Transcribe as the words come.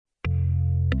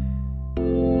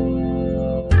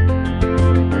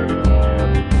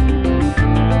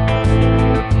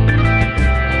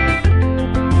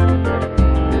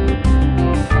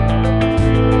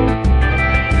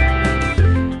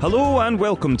and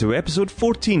welcome to episode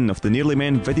 14 of the Nearly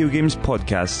Men Video Games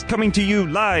Podcast, coming to you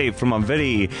live from a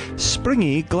very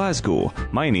springy Glasgow.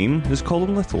 My name is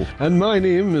Colin Little. And my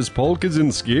name is Paul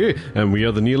Kaczynski, and we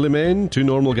are the Nearly Men, two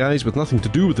normal guys with nothing to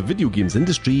do with the video games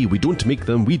industry. We don't make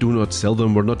them, we do not sell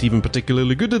them, we're not even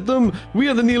particularly good at them. We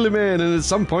are the Nearly Men, and at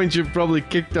some point you've probably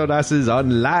kicked our asses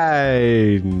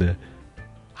online.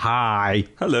 Hi.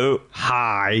 Hello.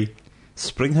 Hi.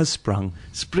 Spring has sprung.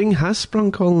 Spring has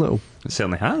sprung, Colin Little. It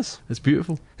certainly has. It's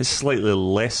beautiful. It's slightly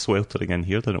less sweltering in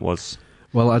here than it was.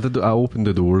 Well, I opened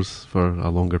the doors for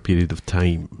a longer period of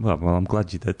time. Well, I'm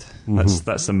glad you did. Mm-hmm.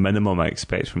 That's the minimum I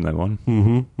expect from now on.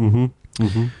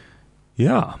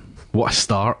 Yeah. What a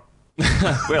start.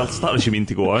 Well, start as you mean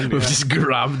to go on. We've just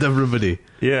grabbed everybody.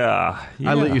 Yeah.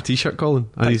 I like your t-shirt, Colin.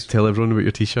 I need to tell everyone about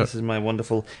your t-shirt. This is my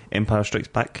wonderful Empire Strikes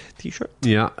Back t-shirt.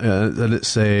 Yeah, and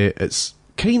it's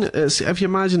kind of, if you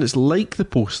imagine, it's like the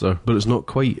poster, but it's not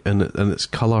quite, and it's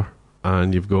colour,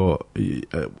 and you've got,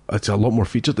 it's a lot more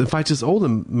featured. In fact, it's all the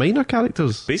minor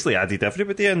characters. Basically added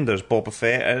everybody in. There's Boba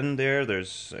Fett in there,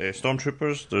 there's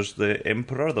Stormtroopers, there's the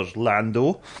Emperor, there's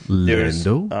Lando.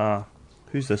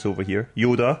 Who's this over here?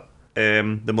 Yoda,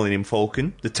 the Millennium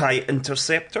Falcon, the TIE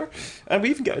Interceptor, and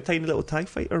we even got a tiny little TIE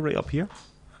fighter right up here.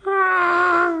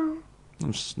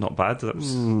 It's not bad. That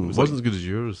wasn't as good as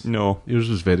yours. No. Yours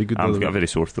was very good. I've got a very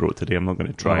sore throat today. I'm not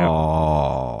going to try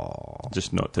it.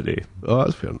 Just not today. Oh,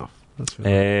 that's fair enough.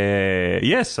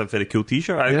 Yes, a very cool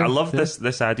t-shirt. I love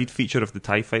this added feature of the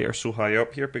TIE Fighter so high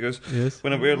up here, because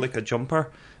when I wear like a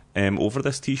jumper over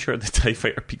this t-shirt, the TIE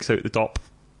Fighter peeks out the top.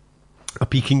 A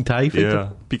peeking TIE Fighter? Yeah,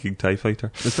 peeking TIE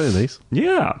Fighter. That's very nice.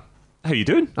 Yeah. How you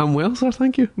doing? I'm well, sir,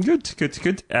 thank you.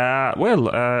 Good.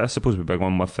 I suppose we're big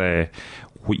on with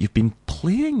what you've been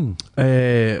playing.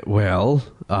 I've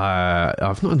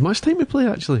not had much time to play,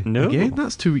 actually. No. Again,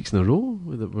 that's 2 weeks in a row.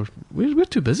 We're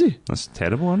too busy. That's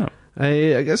terrible, isn't it?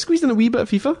 I got squeezed in a wee bit of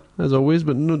FIFA, as always,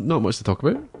 but not much to talk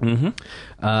about.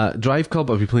 Mm-hmm. Drive Club,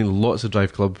 I've been playing lots of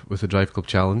Drive Club with the Drive Club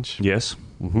Challenge. Yes.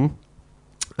 Mm-hmm.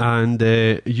 And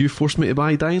you forced me to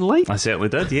buy Dying Light. I certainly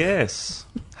did, yes.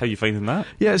 How are you finding that?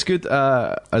 Yeah, it's good.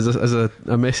 As a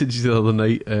message the other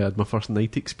night, I had my first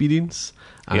night experience,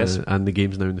 and the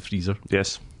game's now in the freezer.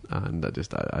 Yes. And I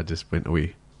just went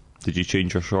away. Did you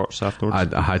change your shorts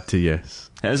afterwards? I had to,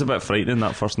 yes. It is a bit frightening,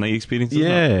 that first night experience, isn't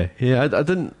it? Yeah, I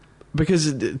didn't,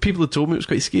 because people had told me it was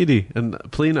quite scary, and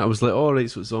playing it I was like, oh right,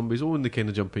 so it's zombies, and they kind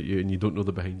of jump at you and you don't know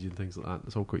they're behind you and things like that.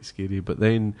 It's all quite scary, but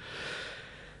then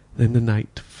the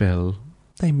night fell.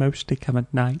 They mostly come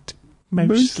at night.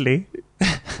 Mostly.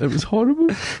 It was horrible.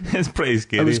 It's pretty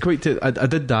scary. It was quite I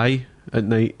did die at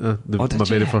night, my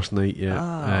very first night,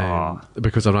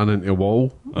 because I ran into a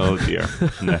wall. Oh dear.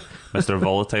 No. Mr.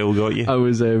 Volatile got you. I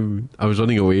was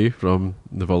running away from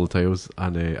the volatiles,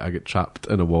 and I got trapped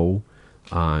in a wall,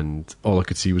 and all I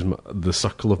could see was the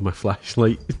circle of my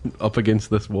flashlight up against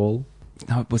this wall.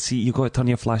 No, but see, you got to turn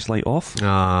your flashlight off. You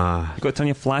got to turn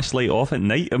your flashlight off at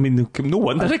night. I mean, no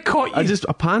wonder it caught you.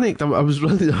 I panicked. I was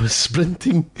running. I was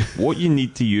sprinting. What you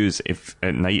need to use if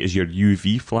at night is your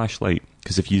UV flashlight,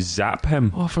 because if you zap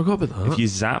him, I forgot about that. If you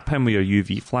zap him with your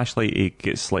UV flashlight, he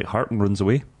gets like hurt and runs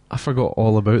away. I forgot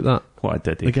all about that. What a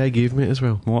diddy. The guy gave me it as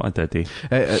well. What a diddy.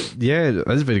 Yeah,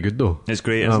 it's very good though. It's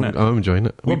great, isn't it? I'm enjoying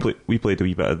it. We played a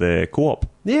wee bit of the co-op.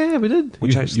 Yeah, we did.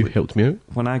 You helped me out.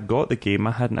 When I got the game,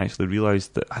 I hadn't actually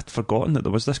realised that I'd forgotten that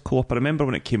there was this co-op. I remember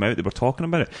when it came out, they were talking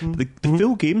about it. But the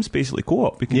full game's basically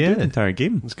co-op. You can do the entire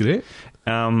game. It's great.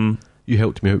 You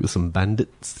helped me out with some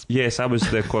bandits. Yes, I was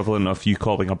the equivalent of you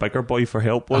calling a bigger boy for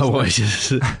help,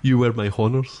 wasn't I? You were my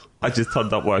honours. I just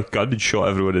turned up with a gun and shot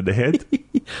everyone in the head.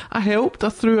 I helped. I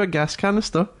threw a gas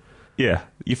canister. Yeah,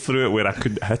 you threw it where I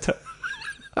couldn't hit it.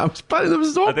 There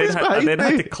was zombies behind me. I then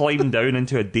had to climb down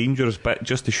into a dangerous bit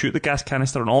just to shoot the gas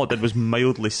canister, and all it did was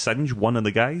mildly singe one of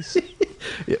the guys.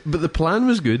 Yeah, but the plan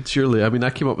was good, surely. I mean,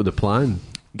 I came up with the plan.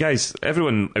 Guys,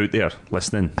 everyone out there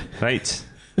listening, right?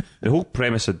 The whole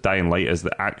premise of Dying Light is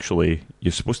that actually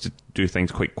you're supposed to do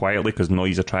things quite quietly because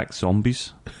noise attracts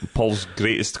zombies. Paul's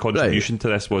greatest contribution to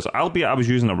this was, albeit I was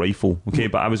using a rifle, okay,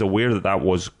 but I was aware that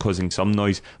was causing some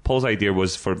noise. Paul's idea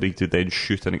was for me to then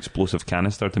shoot an explosive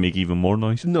canister to make even more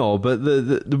noise. No, but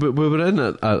we were in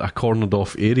a cornered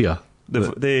off area.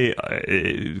 The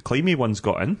climby ones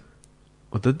got in.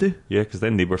 Oh, did they? Yeah, because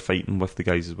then they were fighting with the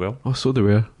guys as well. Oh, so they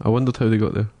were. I wondered how they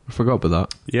got there. I forgot about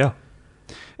that. Yeah.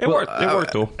 It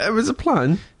worked though. It was a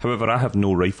plan. However, I have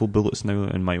no rifle bullets now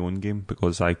in my own game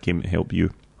because I came to help you.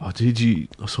 Oh, did you?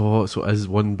 So it is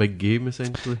one big game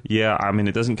essentially. Yeah, I mean,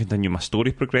 it doesn't continue my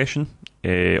story progression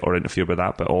or interfere with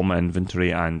that, but all my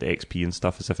inventory and XP and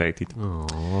stuff is affected.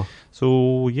 Oh,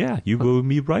 So yeah, you go with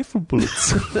me rifle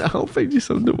bullets. I'll find you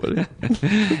some. Don't worry.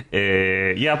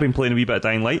 Yeah, I've been playing a wee bit of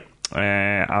Dying Light.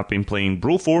 I've been playing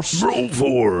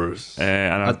Broforce.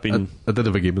 And I've been. I did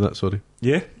have a game of that. Sorry.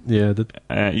 Yeah, Yeah, I did.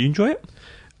 you enjoy it?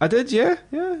 I did. Yeah.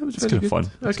 It was It's very kind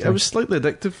of good. fun. It was slightly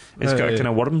addictive. It's got a kind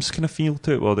of Worms kind of feel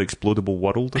to it, or the explodable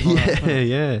world. And all that.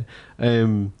 Yeah.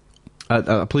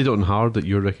 I played it on hard at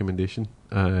your recommendation,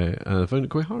 and I found it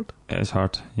quite hard. It is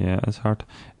hard. Yeah, it's hard.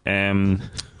 And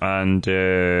I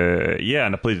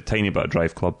played a tiny bit of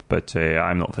Drive Club, but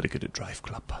I'm not very good at Drive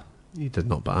Club. You did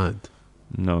not bad.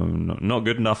 No, not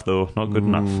good enough though. Not good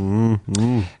enough.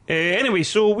 Anyway,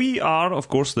 so we are, of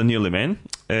course, the Nearly Men.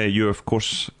 You, of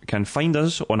course, can find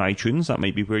us on iTunes. That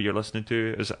might be where you're listening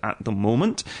to us at the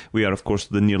moment. We are, of course,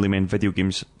 the Nearly Men Video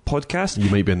Games Podcast. You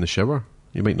might be in the shower.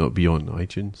 You might not be on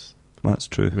iTunes. That's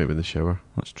true. You might be in the shower.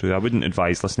 That's true. I wouldn't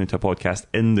advise listening to a podcast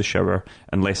in the shower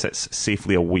unless it's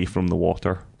safely away from the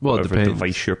water. Well, it whatever depends.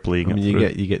 device you're playing I mean, it through.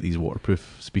 you get these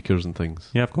waterproof speakers and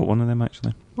things. Yeah, I've got one of them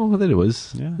actually. Oh, there it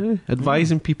was. Yeah.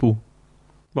 Advising people.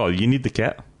 Well, you need the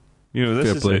kit. You know,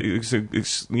 this Fair is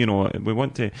it's, you know, we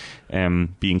want to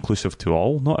be inclusive to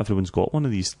all. Not everyone's got one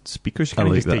of these speakers. You can't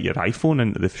like just that. take your iPhone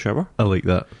into the shower. I like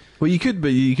that. Well, you could, but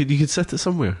you could sit it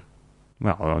somewhere.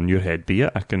 Well, on your head be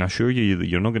it. I can assure you that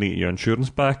you're not going to get your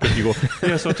insurance back if you go,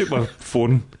 yeah, so I took my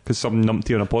phone because some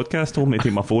numpty on a podcast told me to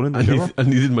take my phone in the shower. I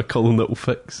needed my Colin little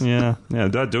fix. Yeah,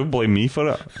 don't blame me for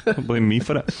it. Don't blame me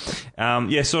for it.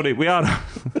 Yeah, sorry, we are...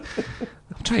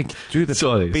 I'm trying to do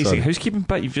the basic housekeeping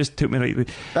bit. You've just took me right...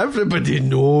 Everybody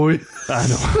knows. I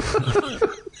know.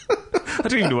 I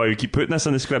don't even know why we keep putting this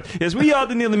in the script. Yes, we are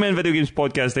the Nearly Men Video Games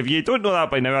Podcast. If you don't know that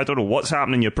by now, I don't know what's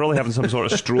happening. You're probably having some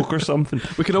sort of stroke or something.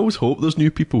 We can always hope there's new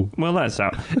people. Well, that's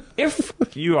that. If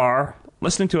you are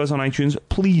listening to us on iTunes,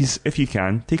 please, if you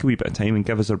can, take a wee bit of time and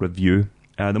give us a review.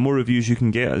 The more reviews you can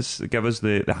give us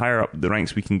the higher up the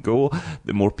ranks we can go,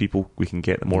 the more people we can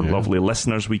get, the more lovely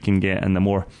listeners we can get, and the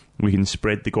more we can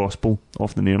spread the gospel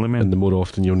of the Nearly Men. And the more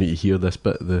often you'll need to hear this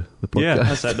bit of the podcast. Yeah,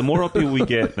 that's it. The more people we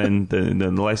get, then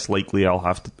the less likely I'll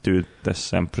have to do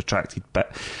this protracted bit.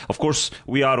 Of course,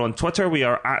 we are on Twitter. We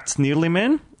are at Nearly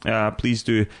Men. Please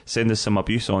do send us some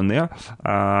abuse on there.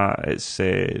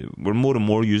 We're more and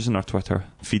more using our Twitter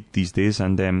feed these days,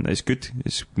 and it's good.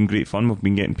 It's been great fun. We've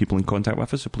been getting people in contact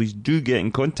with us, so please do get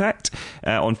in contact.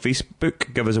 On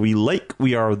Facebook, give us a wee like.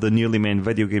 We are the Nearly Men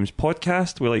Video Games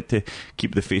Podcast. We like to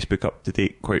keep the Facebook up to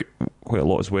date quite a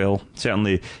lot as well.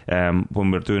 Certainly,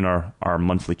 when we're doing our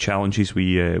monthly challenges,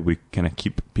 we kind of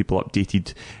keep people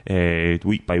updated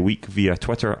week by week via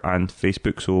Twitter and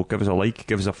Facebook. So give us a like,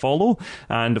 give us a follow,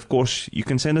 and of course you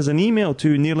can send us an email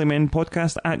to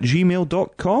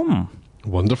nearlymenpodcast@gmail.com.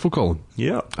 Wonderful, Colin.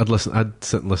 Yeah, I'd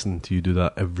sit and listen to you do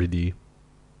that every day.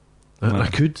 I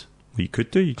could. Well, you could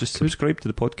do. You just subscribe to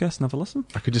the podcast and have a listen.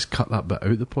 I could just cut that bit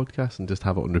out of the podcast and just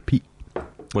have it on repeat.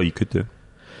 Well, you could do.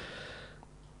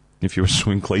 If you were so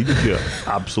inclined to be an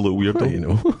absolute weirdo. You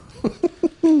know.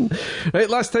 Right,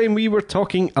 last time we were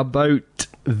talking about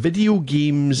video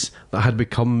games that had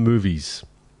become movies.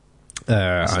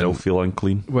 I still feel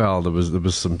unclean. Well, there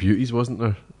was some beauties, wasn't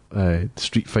there?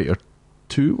 Street Fighter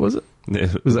 2, was it?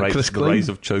 Was that Chris Klein? The Rise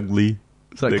of Chun-Li.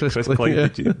 Is that Chris Klein? Yeah.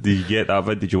 Did you get that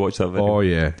video? Did you watch that video? Oh,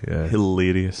 yeah.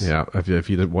 Hilarious. Yeah, if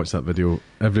you didn't watch that video,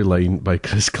 every line by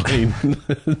Chris Klein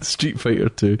in Street Fighter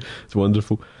 2. It's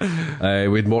wonderful. We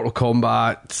had Mortal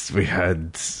Kombat. We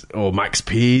had, Max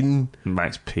Payne.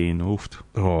 Max Payne,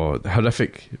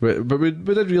 horrific. But we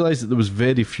did realise that there was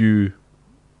very few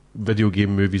video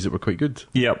game movies that were quite good.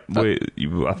 Yeah,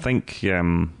 I think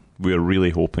we're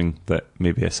really hoping that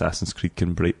maybe Assassin's Creed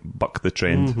can buck the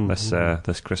trend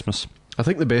this Christmas. I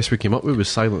think the best we came up with was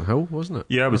Silent Hill, wasn't it?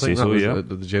 Yeah, I would say so, yeah.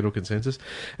 The general consensus.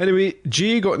 Anyway,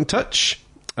 Jay got in touch,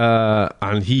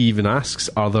 and he even asks,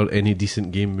 are there any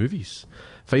decent game movies?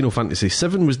 Final Fantasy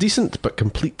VII was decent, but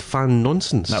complete fan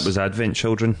nonsense. That was Advent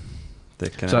Children.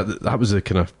 That was a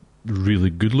kind of really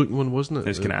good looking one, wasn't it? It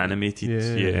was kind of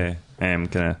animated,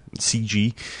 kind of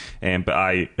CG.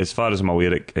 But as far as I'm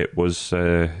aware, it was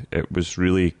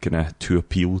really kind of to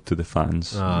appeal to the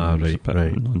fans. Right.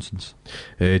 Nonsense.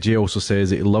 Jay also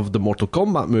says that he loved the Mortal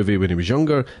Kombat movie when he was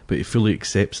younger, but he fully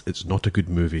accepts it's not a good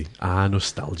movie.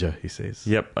 Nostalgia, he says.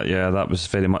 Yep, yeah, that was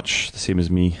very much the same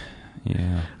as me.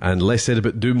 Yeah. And less said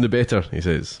about Doom the better, he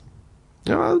says.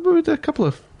 We did a couple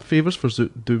of favours for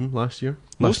Doom last episode.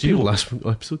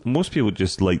 Most people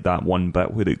just like that one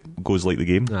bit where it goes like the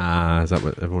game. Is that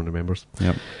what everyone remembers?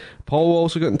 Yep. Paul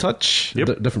also got in touch.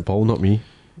 Yep. Different Paul, not me.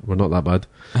 We're not that bad.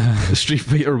 Street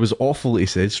Fighter was awful, he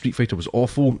said. Street Fighter was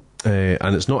awful,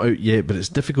 and it's not out yet, but it's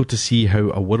difficult to see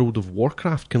how a World of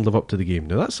Warcraft can live up to the game.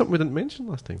 Now, that's something we didn't mention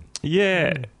last time.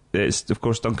 Yeah, it's, of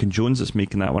course, Duncan Jones that's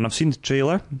making that one. I've seen the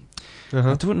trailer.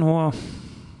 I don't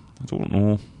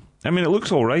know. I mean, it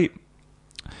looks alright.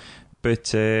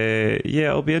 But, yeah,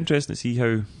 it'll be interesting to see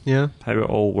how it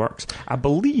all works. I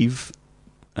believe,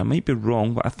 I might be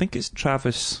wrong, but I think it's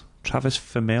Travis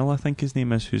Fimmel, I think his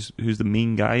name is, who's the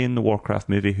main guy in the Warcraft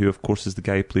movie, who of course is the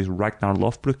guy who plays Ragnar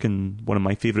Lothbrok in one of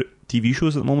my favourite TV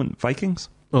shows at the moment, Vikings.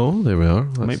 Oh, there we are.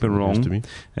 I might be wrong. To me.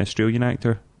 Australian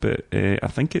actor, but I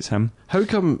think it's him. How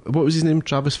come, what was his name,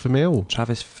 Travis Fimmel?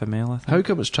 Travis Fimmel, I think. How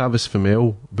come it's Travis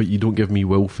Fimmel, but you don't give me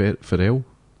Will Ferrell?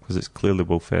 Because it's clearly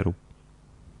Will Ferrell.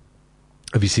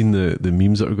 Have you seen the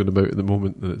memes that are going about at the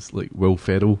moment? That it's like Will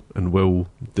Ferrell and Will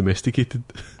Domesticated.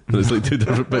 And it's like two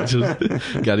different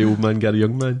pictures. Gary Old Man, Gary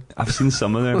Young Man. I've seen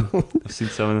some of them.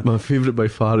 My favourite by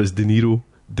far is De Niro,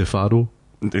 DeFaro.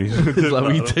 It's like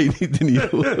wee tiny De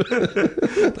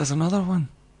Niro. There's another one.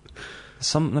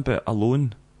 Something about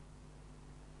Alone.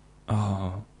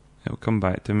 Oh, it'll come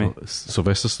back to me.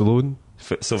 Sylvester Stallone.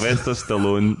 Sylvester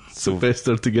Stallone.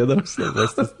 Sylvester together.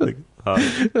 Sylvester Stallone.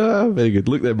 Very good.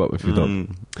 Look them up if you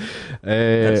don't.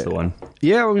 That's the one.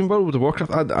 Yeah, I mean, World of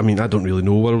Warcraft. I mean, I don't really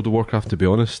know World of Warcraft, to be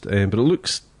honest, but it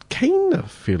looks kind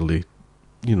of fairly,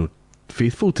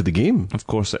 faithful to the game. Of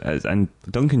course it is. And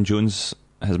Duncan Jones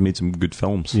has made some good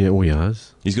films. Yeah, he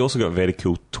has. He's also got a very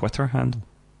cool Twitter handle.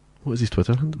 What is his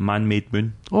Twitter handle? Man-Made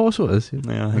Moon. Oh, so it is.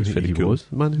 Yeah, I think it's very cool.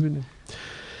 Was Man-Made Moon.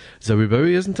 Zowie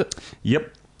Bowie, isn't it?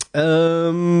 Yep.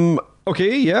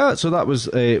 Okay, yeah, so that was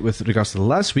with regards to the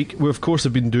last week. We, of course,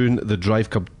 have been doing the Drive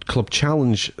Club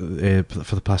Challenge for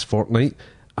the past fortnight,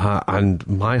 and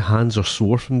my hands are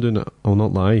sore from doing it, I'll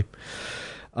not lie.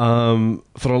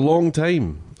 For a long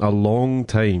time,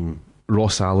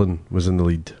 Ross Allen was in the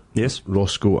lead. Yes.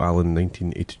 Roscoe Allen,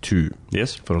 1982.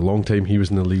 Yes. For a long time, he was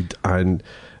in the lead, and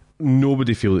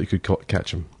nobody felt they could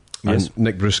catch him. Yes. And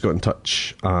Nick Bruce got in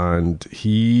touch, and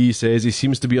he says he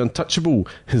seems to be untouchable.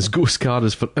 His ghost car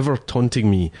is forever taunting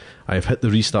me. I have hit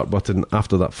the restart button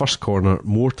after that first corner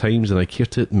more times than I care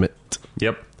to admit.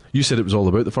 Yep. You said it was all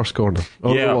about the first corner.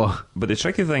 Oh, yeah, but the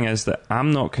tricky thing is that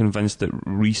I'm not convinced that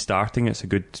restarting it's a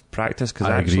good practice,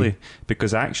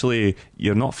 because actually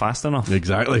you're not fast enough.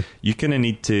 Exactly. You kind of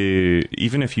need to,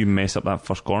 even if you mess up that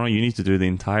first corner, you need to do the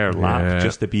entire lap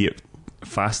just to be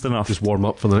fast enough. Just warm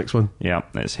up for the next one. Yeah,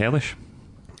 it's hellish.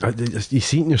 You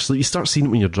see it in your sleep. You start seeing it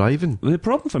when you're driving. The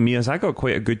problem for me is I got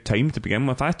quite a good time to begin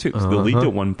with. I took the lead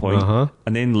at one point,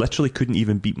 and then literally couldn't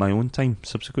even beat my own time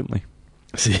subsequently.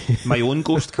 See? My own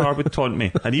ghost car would taunt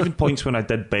me, and even points when I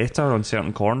did better on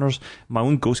certain corners, my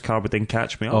own ghost car would then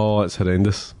catch me up. Oh, it's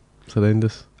horrendous. It's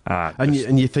horrendous. And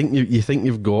you think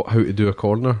you've got how to do a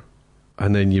corner,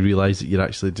 and then you realise that you're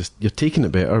actually you're taking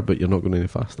it better, but you're not going any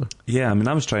faster. Yeah, I mean,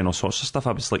 I was trying all sorts of stuff.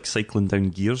 I was like cycling down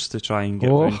gears to try and get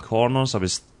around corners. I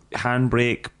was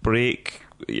handbrake, brake.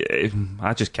 Yeah,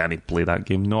 I just can't play that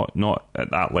game. Not at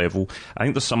that level. I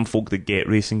think there's some folk that get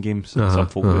racing games, and some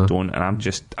folk that don't, and I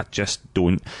just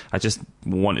don't. I just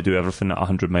want to do everything at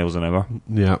 100 miles an hour.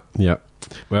 Yeah.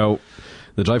 Well,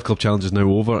 the Drive Club Challenge is now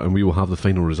over, and we will have the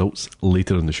final results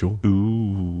later in the show.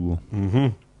 Ooh.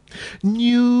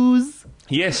 News.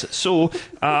 Yes, so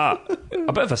a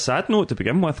bit of a sad note to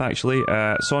begin with, actually.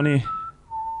 Sony.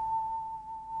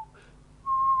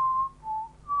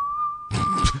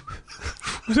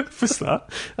 What was that?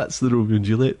 That's the Romeo and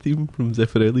Juliet theme from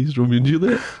Zeffirelli's Romeo and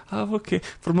Juliet. Oh, okay.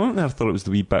 For a moment there, I thought it was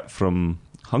the wee bit from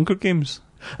Hunger Games.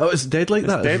 Oh, it's dead like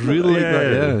that. It's really like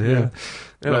that. Yeah.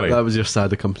 Anyway. That was your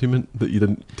sad accompaniment that you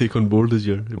didn't take on board as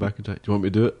your backing track. Do you want me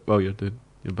to do it? Well, you're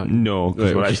back. No,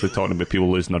 because we're actually talking about people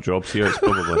losing their jobs here. It's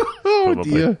probably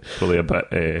a bit.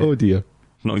 Oh dear.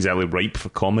 Not exactly ripe for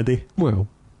comedy. Well.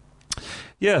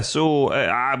 Yeah, so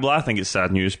I think it's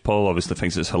sad news. Paul obviously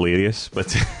thinks it's hilarious, but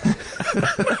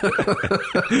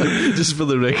just for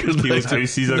the record, people's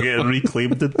houses are getting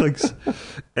reclaimed and things.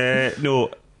 No,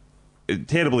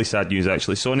 terribly sad news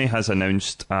actually. Sony has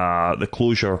announced the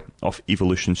closure of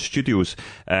Evolution Studios,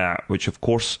 which of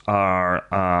course are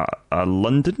a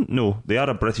London. No, they are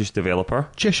a British developer.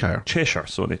 Cheshire,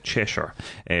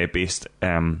 based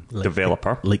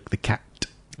developer, like the cat.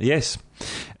 Yes.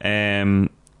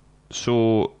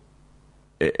 So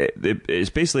it's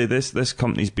basically this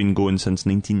company's been going since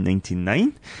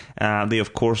 1999. They,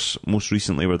 of course, most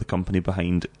recently were the company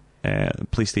behind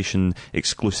PlayStation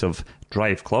exclusive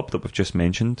Drive Club that we've just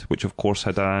mentioned, which, of course,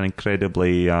 had an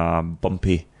incredibly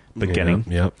bumpy beginning.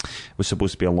 Yeah. Was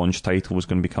supposed to be a launch title, was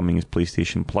going to be coming as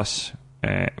PlayStation Plus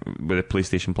with the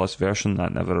PlayStation Plus version.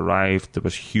 That never arrived. There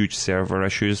was huge server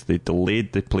issues. They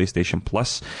delayed the PlayStation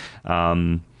Plus.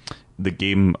 The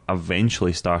game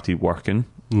eventually started working.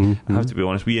 I have to be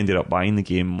honest, we ended up buying the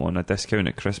game on a discount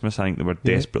at Christmas. I think they were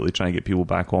desperately trying to get people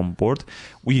back on board.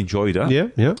 We enjoyed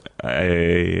it.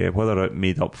 Whether it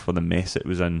made up for the mess it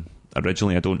was in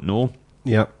originally, I don't know.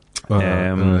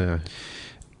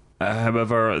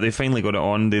 However, they finally got it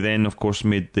on. They then, of course,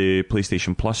 made the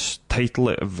PlayStation Plus title.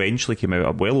 It eventually came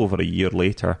out well over a year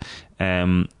later.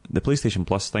 The PlayStation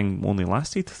Plus thing only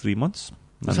lasted 3 months.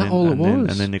 Is that all it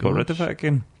was? And then they got rid of it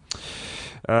again.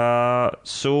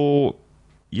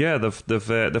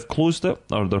 They've closed it,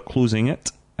 or they're closing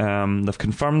it. They've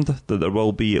confirmed that there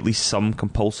will be at least some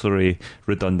compulsory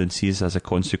redundancies as a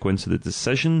consequence of the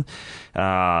decision.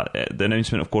 The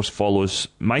announcement, of course, follows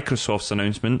Microsoft's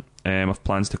announcement of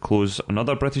plans to close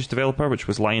another British developer, which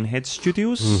was Lionhead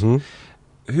Studios.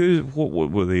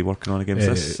 What were they working on against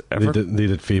this? Ever? They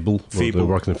did Fable. They were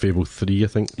working on Fable 3, I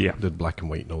think. Yeah. Did Black and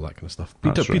White and all that kind of stuff.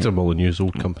 Peter Molyneux's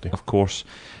old company. Of course.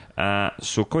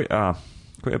 So quite a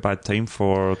bad time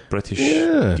for British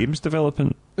games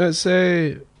development. It's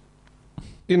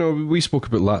we spoke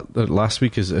about last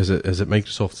week. Is it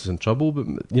Microsoft is in trouble? But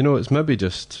it's maybe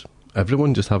just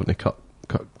everyone just having to cut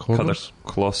corners.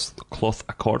 Cut their cloth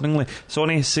accordingly.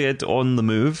 Sony said on the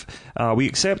move, we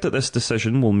accept that this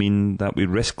decision will mean that we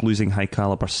risk losing high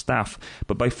caliber staff,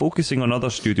 but by focusing on other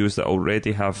studios that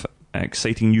already have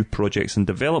exciting new projects in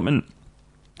development,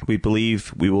 we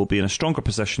believe we will be in a stronger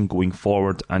position going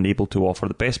forward and able to offer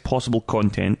the best possible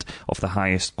content of the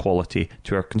highest quality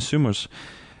to our consumers.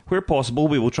 Where possible,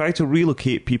 we will try to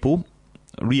reallocate people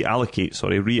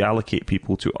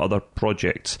to other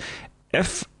projects.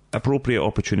 If appropriate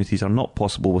opportunities are not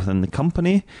possible within the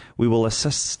company, we will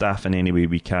assist staff in any way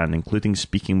we can, including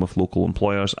speaking with local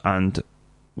employers and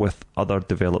with other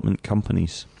development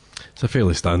companies. It's a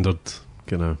fairly standard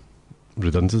kind of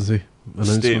redundancy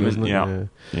announcement, isn't it?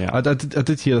 Yeah. I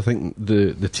did hear, I think,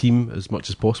 the team, as much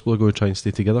as possible, are going to try and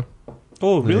stay together.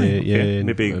 Oh, really? Yeah,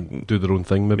 maybe do their own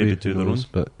thing. Maybe do their own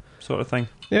sort of thing.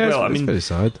 Yeah, well, it's very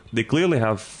sad. They clearly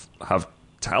have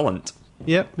talent.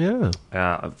 Yeah.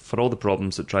 For all the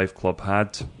problems that Drive Club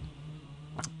had,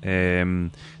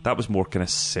 that was more kind of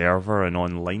server and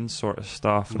online sort of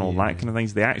stuff and all that kind of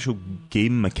things. The actual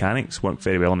game mechanics work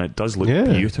very well, and it does look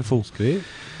beautiful. It's great.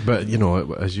 But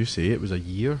as you say, it was a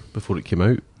year before it came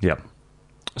out. Yeah.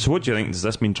 So what do you think? Does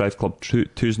this mean Drive Club 2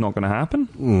 is not going to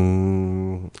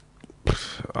happen?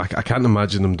 I can't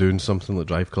imagine them doing something like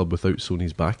Drive Club without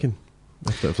Sony's backing.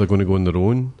 If they're going to go on their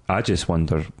own. I just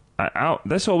wonder.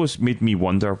 This always made me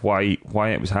wonder why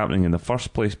it was happening in the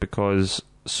first place, because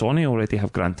Sony already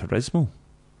have Gran Turismo.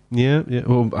 Yeah.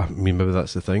 Well, I mean, maybe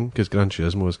that's the thing, because Gran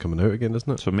Turismo is coming out again,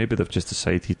 isn't it? So maybe they've just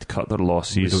decided to cut their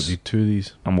losses. We don't need two of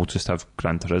these. And we'll just have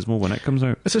Gran Turismo when it comes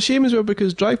out. It's a shame as well,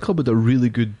 because Drive Club had a really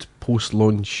good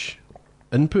post-launch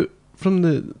input from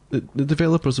the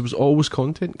developers. There was always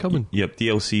content coming. Yep,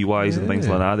 DLC-wise and things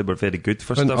like that. They were very good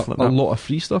for stuff like that. A lot of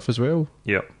free stuff as well.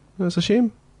 Yep. It's a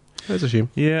shame. It's a shame.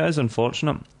 Yeah, it's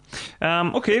unfortunate.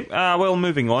 Okay, well,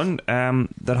 moving on.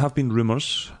 There have been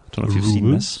rumours, I don't know if you've seen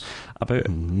this, about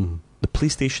the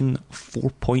PlayStation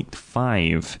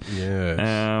 4.5.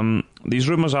 Yes. These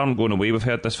rumours aren't going away. We've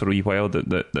heard this for a wee while,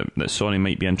 that Sony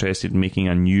might be interested in making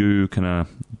a new kind of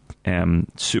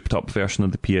souped up version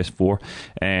of the PS4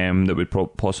 that would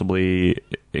possibly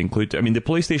include, I mean, the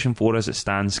PlayStation 4 as it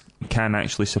stands can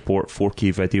actually support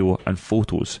 4K video and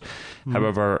photos.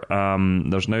 However,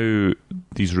 there's now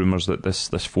these rumours that this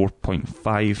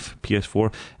 4.5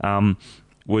 PS4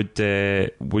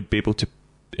 would be able to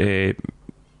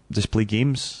display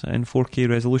games in 4K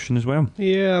resolution as well.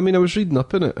 Yeah, I mean, I was reading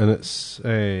up in it, and it's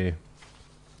going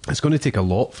to take a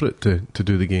lot for it to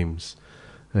do the games.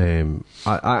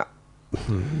 I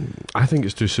think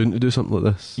it's too soon to do something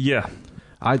like this. Yeah.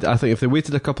 I think if they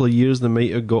waited a couple of years, they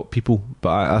might have got people, but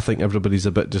I think everybody's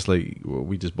a bit just like, well,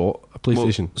 we just bought a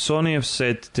PlayStation. Well, Sony have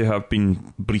said to have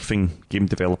been briefing game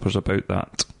developers about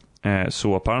that.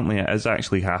 So apparently it is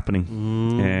actually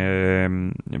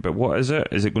happening. But what is it?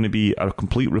 Is it going to be a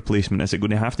complete replacement? Is it going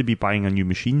to have to be buying a new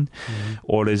machine?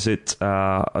 Or is it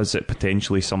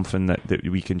potentially something that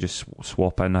we can just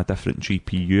swap in a different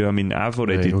GPU? I mean, I've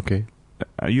already... okay.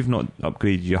 You've not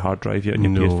upgraded your hard drive yet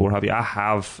on your PS4, have you? I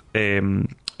have,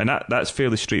 and that's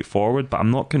fairly straightforward, but I'm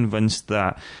not convinced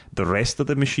that the rest of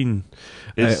the machine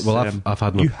is... I've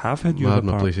had my... You have had my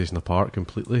PlayStation apart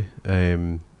completely,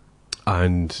 and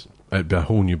it'd be a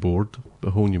whole new board, a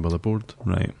whole new motherboard.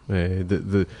 Right.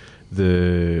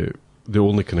 The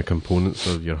only kind of components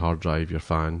are your hard drive, your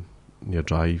fan, your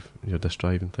drive, your disk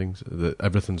drive and things.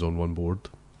 Everything's on one board.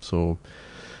 So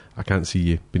I can't see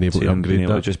you being able to upgrade being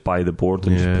able that. to just buy the board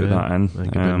and just put that in.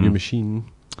 And get a new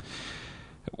machine.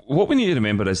 What we need to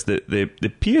remember is that the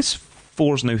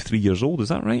PS4 is now 3 years old. Is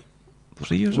that right?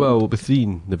 3 years old? Well, it'll be 3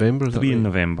 in November. Is 3 that right? in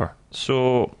November.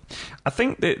 So I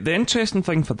think the interesting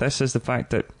thing for this is the fact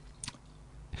that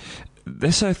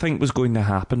this, I think, was going to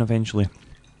happen eventually.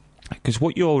 Because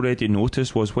what you already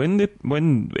noticed was when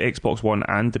Xbox One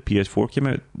and the PS4 came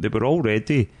out, they were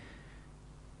already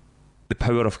the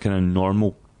power of kind of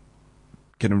normal,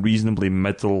 kind of reasonably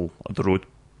middle of the road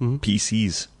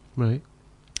PCs. Right.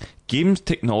 Games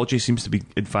technology seems to be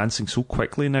advancing so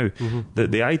quickly now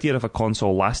that the idea of a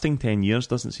console lasting 10 years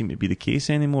doesn't seem to be the case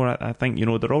anymore. I think,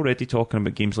 they're already talking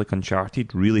about games like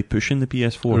Uncharted really pushing the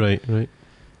PS4. Right.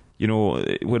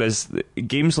 Whereas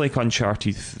games like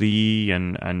Uncharted 3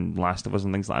 and Last of Us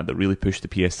and things like that really pushed the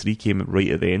PS3 came right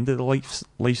at the end of the life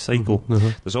cycle.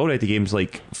 There's already games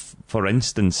like, for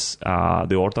instance,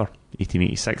 The Order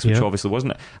 1886, which obviously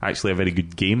wasn't actually a very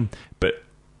good game, but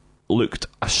looked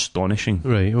astonishing.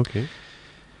 Right, okay.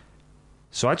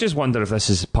 So I just wonder if this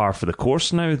is par for the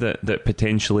course now, that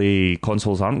potentially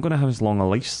consoles aren't going to have as long a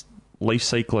life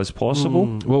cycle as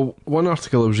possible. Well, one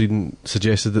article I was reading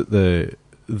suggested that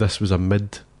this was a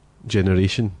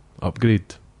mid-generation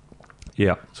upgrade.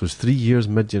 Yeah. So it's 3 years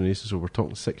mid-generation, so we're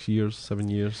talking 6 years, 7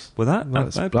 years. Well,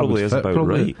 that probably is about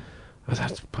right.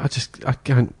 I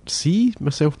can't see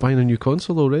myself buying a new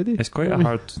console already. It's quite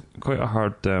a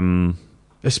hard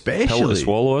especially pill to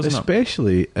swallow, isn't it?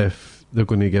 Especially if they're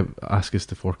going to ask us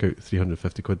to fork out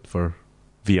 350 quid for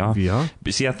VR.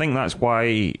 But see, I think that's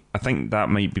why, I think that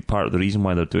might be part of the reason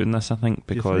why they're doing this, I think,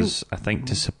 because I think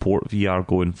to support VR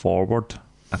going forward,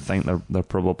 I think they're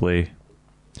probably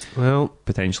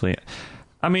potentially.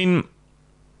 I mean,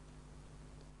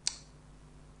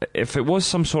 if it was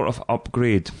some sort of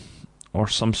upgrade or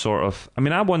some sort of,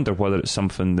 I wonder whether it's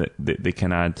something that they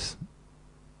can add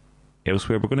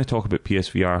elsewhere. We're going to talk about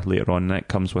PSVR later on, and it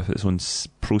comes with its own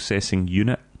processing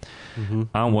unit.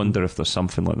 I wonder if there's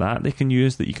something like that they can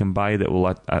use that you can buy that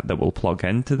will plug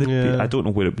into the. I don't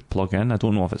know where it would plug in. I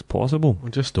don't know if it's possible. I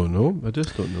just don't know.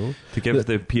 To give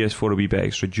the PS4 a wee bit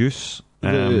extra juice.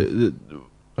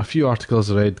 A few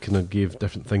articles I read kind of gave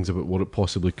different things about what it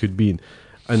possibly could be,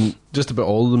 and just about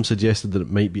all of them suggested that it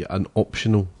might be an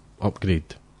optional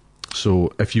upgrade.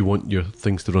 So if you want your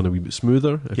things to run a wee bit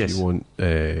smoother, if you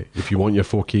want your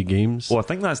 4K games. Well, I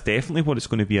think that's definitely what it's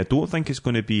going to be. I don't think it's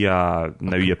going to be now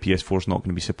your PS4's not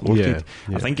going to be supported.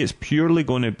 I think it's purely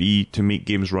going to be to make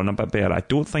games run a bit better. I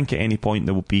don't think at any point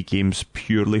there will be games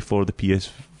purely for the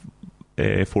PS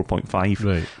 4.5.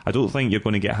 Right. I don't think you're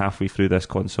going to get halfway through this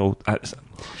console.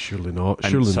 Surely not.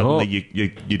 And suddenly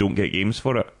you don't get games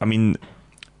for it. I mean,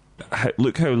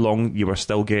 look how long you were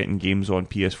still getting games on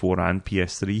PS4 and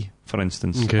PS3, for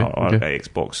instance, or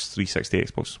Xbox 360,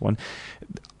 Xbox One.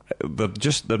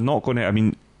 They're not going to. I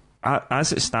mean,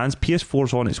 as it stands,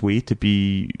 PS4's on its way to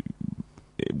be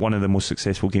one of the most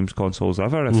successful games consoles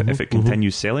ever. If it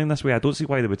continues selling this way, I don't see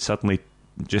why they would suddenly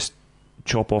just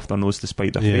chop off their nose to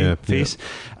spite their face.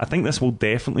 I think this will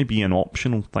definitely be an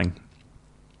optional thing.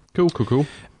 Cool.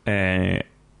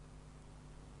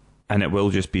 And it will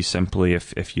just be simply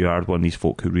if you are one of these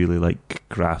folk who really like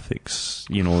graphics,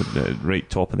 the right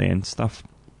top of the end stuff.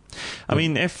 I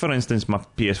mean, if for instance my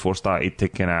PS4 started to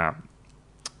kind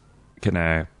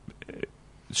of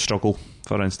struggle,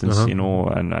 for instance,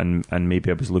 and maybe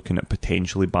I was looking at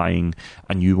potentially buying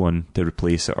a new one to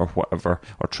replace it or whatever,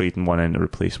 or trading one in to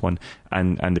replace one,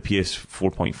 and the PS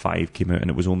 4.5 came out and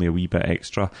it was only a wee bit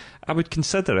extra, I would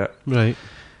consider it. Right.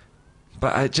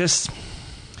 But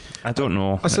I don't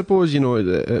know. I suppose,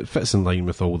 it fits in line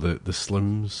with all the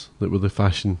slims that were the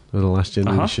fashion of the last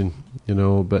generation,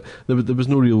 but there was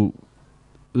no real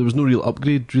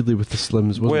upgrade really with the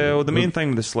slims, wasn't there? Well, the main thing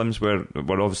with the slims were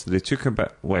obviously they took a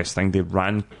bit less thing, they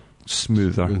ran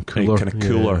smoother and cooler, kind of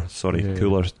cooler,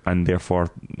 cooler, and therefore,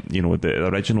 the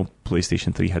original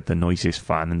PlayStation 3 had the noisiest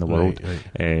fan in the world.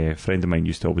 A friend of mine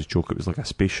used to always joke it was like a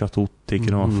space shuttle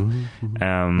taking off.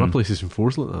 My PlayStation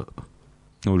 4's like that.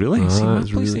 Oh really? See, my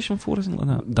PlayStation 4 isn't like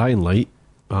that. Dying Light,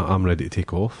 I'm ready to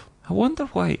take off. I wonder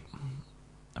why.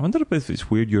 I wonder if it's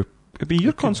weird your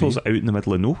console's out in the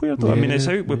middle of nowhere though. I mean, it's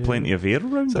out with plenty of air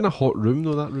around. It's in a hot room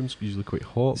though. That room's usually quite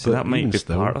hot. So that might be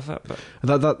part of it.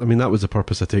 But that was the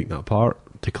purpose of taking that apart,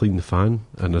 to clean the fan.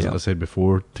 And as I said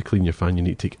before, to clean your fan you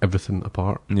need to take everything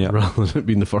apart rather than it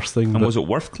being the first thing. And was it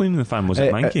worth cleaning the fan? Was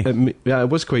it manky? It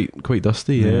was quite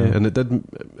dusty, and it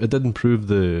did improve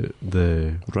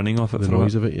the running off it, the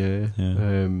noise of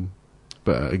it,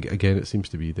 but again, it seems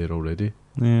to be there already.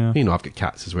 Yeah, I've got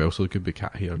cats as well, so there could be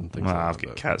cat hair and things. I've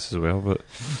got cats as well, but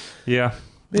yeah.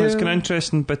 It's kind of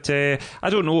interesting, but I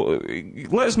don't know.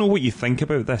 Let us know what you think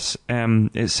about this.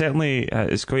 It's certainly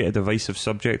it's quite a divisive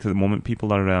subject at the moment.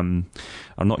 People are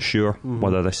not sure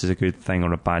whether this is a good thing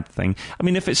or a bad thing. I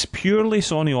mean, if it's purely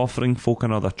Sony offering folk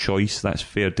another choice, that's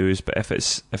fair dues. But if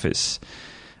it's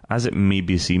as it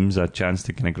maybe seems, a chance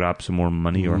to kind of grab some more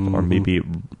money, or maybe,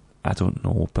 I don't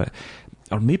know, but.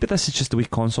 Or maybe this is just the way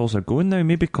consoles are going now.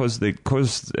 Maybe because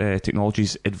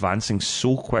technology's advancing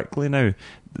so quickly now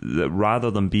that rather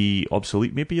than be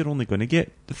obsolete, maybe you're only going to get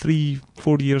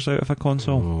 3-4 years out of a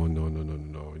console. No.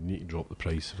 You need to drop the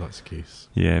price if that's the case.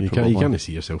 Yeah, you can't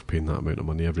see yourself paying that amount of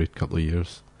money every couple of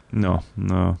years. No.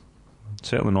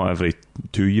 Certainly not every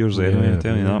 2 years anyway, I'll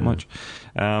tell you that much.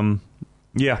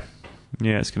 Yeah,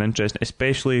 it's kind of interesting,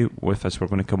 especially with this. We're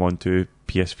going to come on to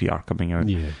PSVR coming out.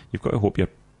 Yeah. You've got to hope your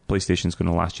PlayStation's going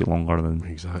to last you longer than...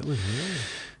 Exactly,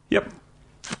 yeah. Yep.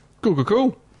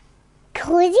 Cool.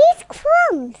 Cozy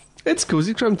Crumbs. It's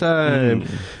Cozy Crumb time.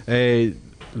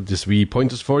 Just wee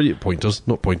pointers for you. Pointers,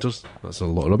 not pointers. That's a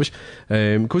lot of rubbish.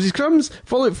 Cozy Crumbs.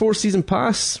 Fallout 4 Season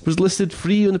Pass was listed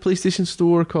free on the PlayStation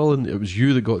Store, Colin. It was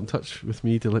you that got in touch with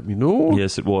me to let me know.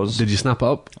 Yes, it was. Did you snap it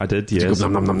up? I did, Did yes. you go,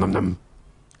 nom, nom, nom, nom, nom.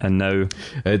 And now...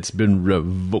 It's been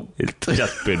revoked. It's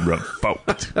just been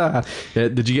revoked.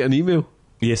 Did you get an email?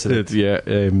 Yes, I did. Yeah.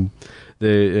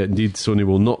 Indeed, Sony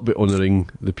will not be honouring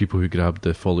the people who grabbed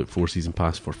the Fallout 4 Season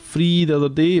Pass for free the other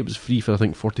day. It was free for, I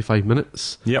think, 45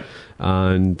 minutes. Yep.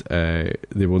 And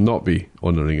they will not be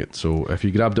honouring it. So if you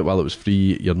grabbed it while it was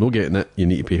free, you're not getting it. You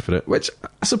need to pay for it, which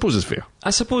I suppose is fair. I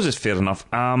suppose it's fair enough.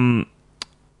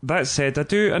 That said, I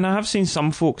do, and I have seen some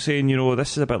folks saying,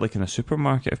 this is a bit like in a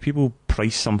supermarket. If people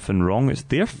price something wrong, it's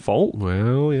their fault.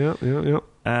 Well, yeah.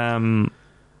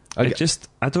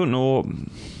 I don't know.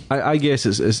 I guess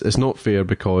it's not fair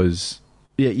because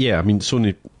I mean, it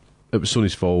was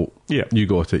Sony's fault. Yeah, you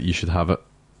got it. You should have it.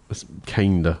 It's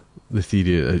kinda the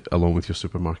theory along with your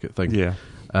supermarket thing. Yeah.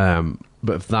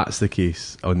 But if that's the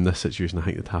case on this situation, I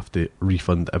think they'd have to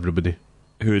refund everybody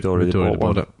who had already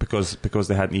bought it because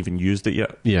they hadn't even used it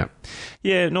yet. Yeah.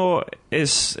 Yeah. No,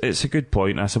 it's a good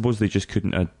point. I suppose they just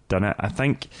couldn't have done it. I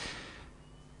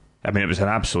mean, it was an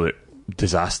absolute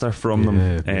disaster from them.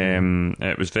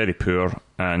 It was very poor,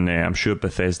 and I'm sure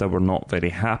Bethesda were not very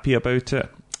happy about it.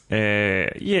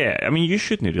 I mean, you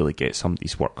shouldn't really get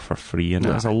somebody's work for free, and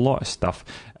there's a lot of stuff.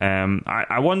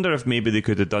 I wonder if maybe they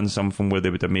could have done something where they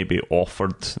would have maybe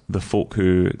offered the folk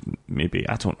who maybe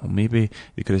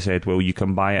they could have said, well, you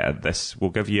can buy it at this,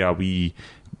 we'll give you a wee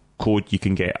code, you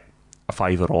can get a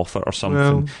 $5 off it or something.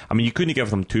 Well, I mean, you couldn't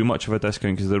give them too much of a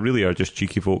discount because they really are just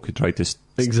cheeky folk who try to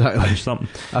exactly something.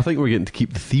 I think we're getting to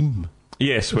keep the theme.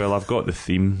 Yes, well, I've got the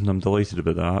theme, and I'm delighted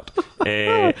about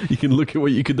that. You can look at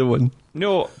what you could have won.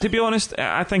 No, to be honest,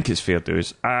 I think it's fair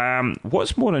dues.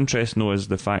 What's more interesting, though, is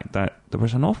the fact that there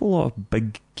was an awful lot of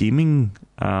big gaming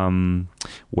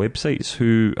websites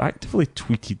who actively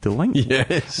tweeted the link.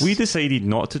 Yes. We decided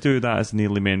not to do that as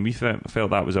Nearly Men. We felt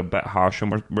that was a bit harsh,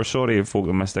 and we're sorry if folk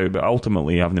have missed out, but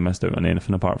ultimately you haven't missed out on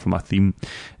anything apart from a theme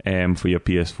for your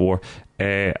PS4.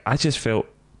 I just felt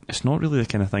it's not really the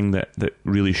kind of thing that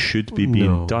really should be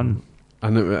being done.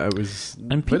 And it was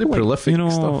very prolific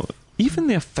stuff. Even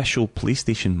the official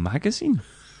PlayStation magazine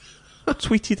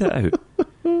tweeted it out.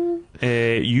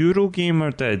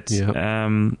 Eurogamer did. Yep.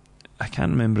 I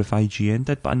can't remember if IGN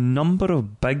did, but a number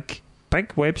of big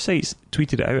websites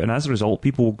tweeted it out, and as a result,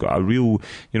 people got a real,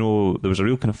 there was a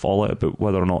real kind of fallout about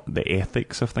whether or not the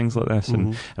ethics of things like this,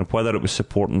 and whether it was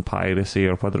supporting piracy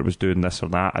or whether it was doing this or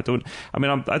that. I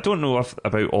don't know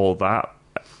about all that.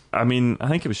 I mean, I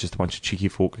think it was just a bunch of cheeky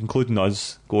folk, including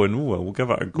us, going, "Oh, well, we'll give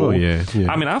it a go." Oh, yeah.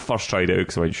 I mean, I first tried it out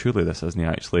because I went, "Surely this isn't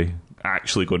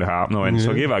actually going to happen."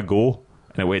 So I gave it a go,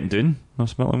 and it went down. I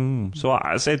was like, So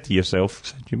I said to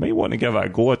yourself, "You might want to give it a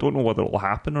go. I don't know whether it'll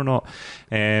happen or not."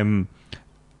 And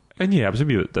yeah, I was a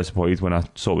bit disappointed when I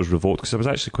saw it was revoked because I was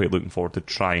actually quite looking forward to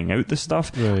trying out the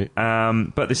stuff. Right.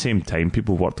 But at the same time,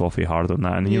 people worked awfully hard on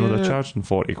that, and they're charging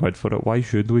 £40 for it. Why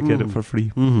should we get it for free?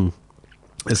 Mm-hmm.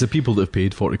 It's the people that have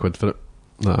paid £40 for it.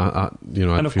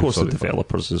 And of course the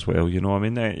developers as well. It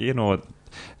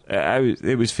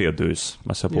was fair dues,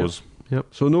 I suppose. Yep.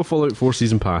 So no Fallout 4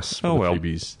 Season Pass for the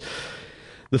freebies.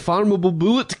 The farmable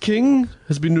Bullet King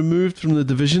has been removed from the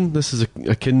Division. This is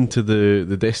akin to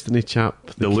the Destiny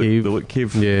chap. The Loot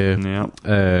Cave. Yeah.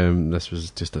 This was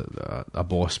just a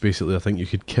boss, basically. I think you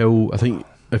could kill... I think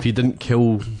if you didn't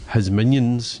kill his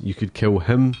minions, you could kill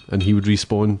him and he would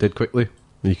respawn dead quickly.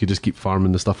 You could just keep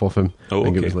farming the stuff off him. Oh, I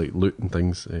think it okay. was like loot and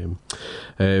things.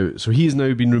 So he has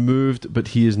now been removed, but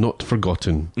he is not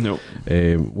forgotten. No.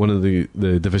 One of the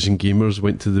Division gamers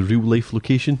went to the real life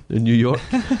location in New York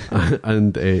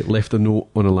and left a note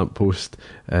on a lamppost,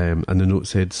 and the note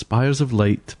said, "Spires of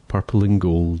light, purple and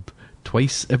gold,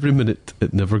 twice every minute,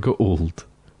 it never got old.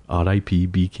 R.I.P.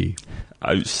 BK."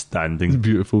 Outstanding. It's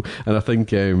beautiful. And I think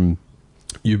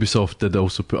Ubisoft did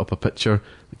also put up a picture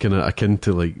kind of akin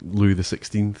to like Louis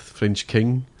XVI French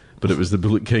king, but it was the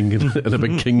Bullet King in a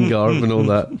big king garb and all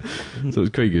that. So it was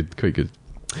quite good.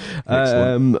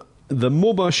 Excellent. The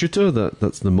MOBA shooter,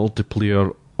 that's the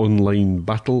multiplayer online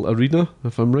battle arena,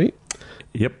 if I'm right.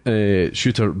 Yep.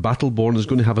 Shooter Battleborn is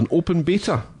going to have an open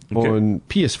beta on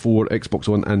PS4, Xbox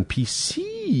One and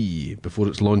PC before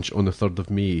its launch on the 3rd of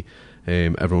May.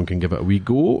 Everyone can give it a wee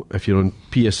go. If you're on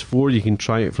PS4, you can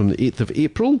try it from the 8th of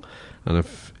April, and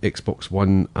if Xbox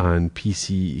One and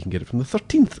PC, you can get it from the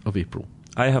 13th of April.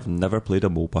 I have never played a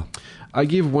MOBA. I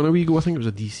gave one a wee go. I think it was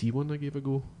a DC one I gave a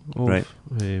go of. Right.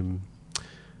 Yeah.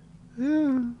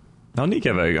 I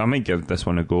might give this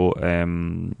one a go.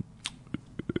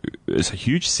 It's a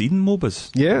huge scene,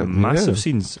 MOBAs. Yeah, massive yeah.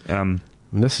 scenes. And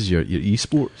this is your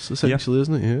esports essentially,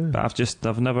 isn't it? Yeah. But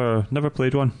I've never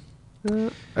played one.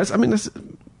 It's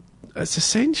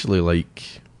essentially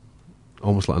like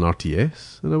almost like an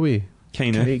RTS in a way.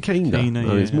 Kinda.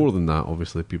 Yeah. It's more than that.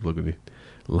 Obviously, people are going to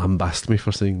lambast me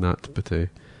for saying that, but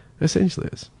essentially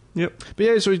it's. Yep. But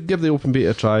yeah, so give the open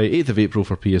beta a try. 8th of April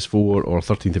for PS4 or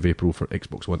 13th of April for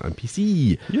Xbox One and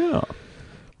PC. Yeah.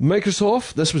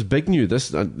 Microsoft, this was big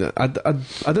news. I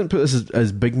didn't put this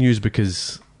as big news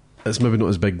because it's maybe not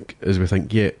as big as we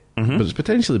think yet, but it's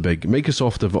potentially big.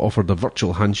 Microsoft have offered a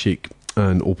virtual handshake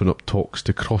and open up talks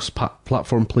to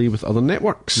cross-platform play with other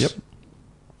networks. Yep.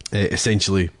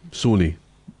 Essentially, Sony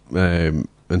and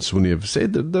Sony have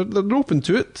said they're open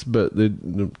to it, but they're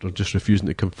just refusing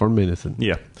to confirm anything.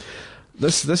 Yeah.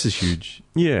 This is huge.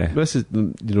 Yeah. This is,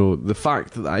 the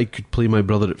fact that I could play my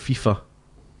brother at FIFA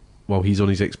while he's on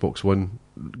his Xbox One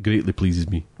greatly pleases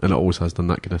me, and it always has done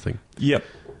that kind of thing. Yep.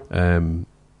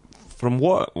 From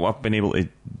what I've been able to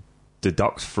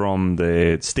deduct from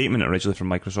the statement originally from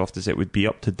Microsoft is it would be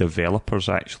up to developers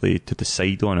actually to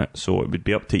decide on it. So it would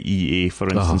be up to EA, for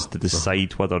instance, to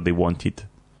decide whether they wanted.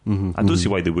 I don't see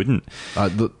why they wouldn't.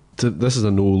 This is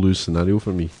a no-lose scenario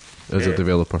for me as a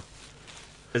developer.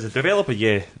 As a developer,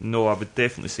 yeah. No, I would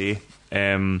definitely say.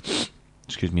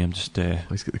 Excuse me, I'm just...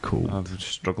 He's got the cold. I'm just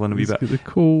struggling a wee bit. He's got the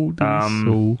cold.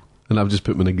 And I've just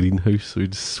put him in a greenhouse, so he's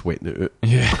just sweating it out.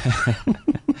 Yeah.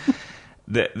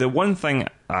 The one thing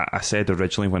I said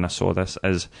originally when I saw this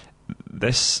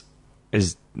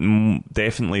is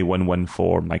definitely win-win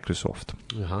for Microsoft.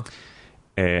 Uh-huh.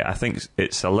 I think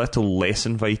it's a little less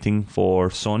inviting for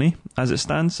Sony as it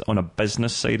stands on a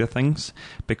business side of things,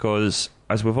 because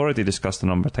as we've already discussed a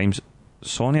number of times,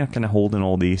 Sony are kind of holding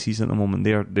all the aces at the moment.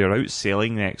 They're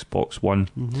outselling the Xbox One,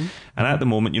 and at the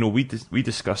moment, we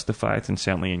discussed the fact, and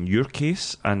certainly in your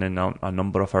case and in a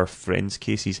number of our friends'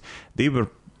 cases, they were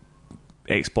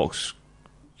Xbox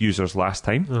users last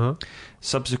time. Uh-huh.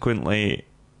 Subsequently,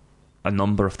 a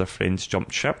number of their friends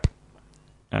jumped ship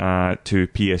to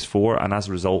PS4, and as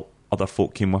a result, other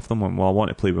folk came with them and, well, I want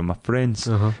to play with my friends.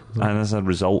 And as a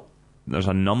result, there's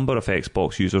a number of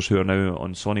Xbox users who are now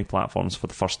on Sony platforms for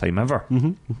the first time ever.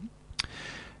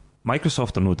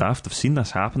 Microsoft are no daft. They've seen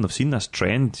this happen. They've seen this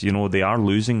trend. They are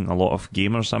losing a lot of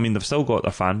gamers. I mean, they've still got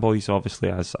their fanboys, obviously,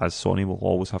 as Sony will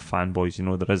always have fanboys.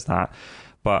 There is that.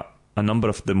 But a number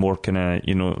of the more kind of,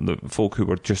 the folk who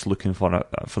were just looking for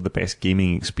the best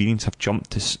gaming experience have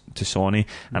jumped to Sony.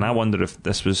 And I wonder if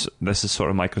this is sort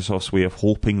of Microsoft's way of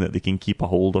hoping that they can keep a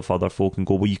hold of other folk and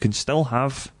go, well, you can still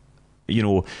have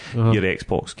your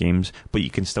Xbox games, but you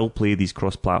can still play these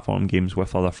cross-platform games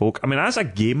with other folk. I mean, as a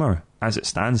gamer, as it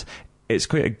stands, it's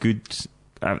quite a good...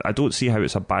 I don't see how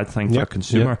it's a bad thing for a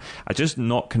consumer. I'm just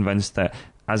not convinced that,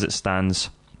 as it stands,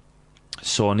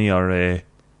 Sony are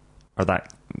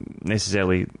that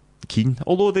necessarily keen.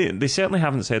 Although they certainly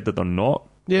haven't said that they're not.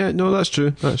 Yeah, no, that's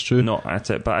true. Not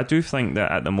at it. But I do think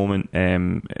that at the moment,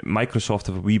 Microsoft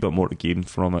have a wee bit more to gain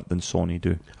from it than Sony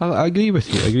do. I agree with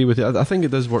you. I think it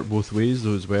does work both ways,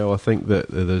 though, as well. I think that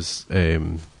there's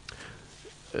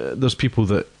people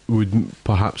that would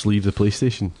perhaps leave the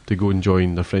PlayStation to go and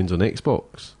join their friends on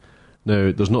Xbox.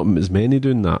 Now, there's not as many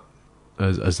doing that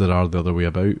as there are the other way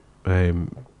about.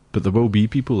 But there will be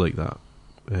people like that.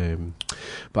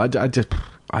 But I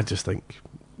just think,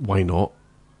 why not?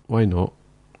 Why not?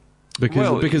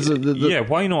 Because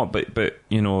why not? But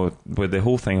with the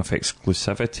whole thing of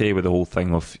exclusivity, with the whole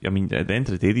thing of, I mean, at the end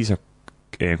of the day, these are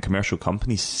commercial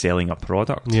companies selling a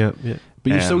product. Yeah.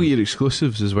 But you still get your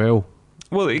exclusives as well.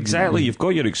 Well, exactly. You've got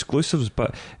your exclusives,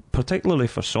 but particularly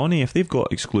for Sony, if they've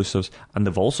got exclusives and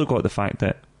they've also got the fact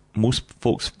that most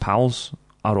folks' pals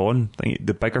are on,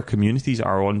 the bigger communities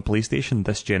are on PlayStation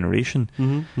this generation,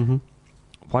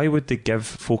 why would they give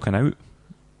folk an out?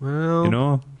 Well, You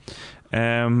know?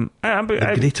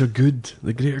 the greater good.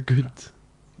 The greater good.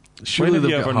 Surely When have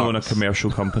you they've ever got known a hearts.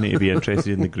 commercial company to be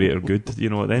interested in the greater good? You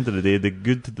know, at the end of the day, the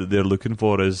good that they're looking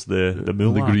for is the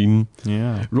moolah. The green.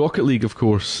 Yeah. Rocket League, of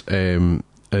course,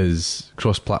 is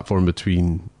cross-platform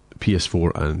between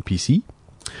PS4 and PC,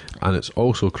 and it's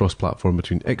also cross-platform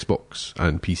between Xbox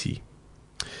and PC.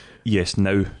 Yes,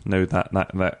 now that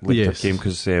later Yes. came,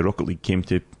 because Rocket League came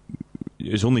to...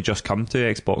 It's only just come to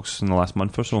Xbox in the last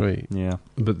month or so. Right. Yeah.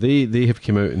 But they have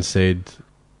come out and said,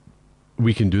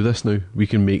 we can do this now. We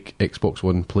can make Xbox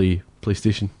One play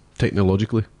PlayStation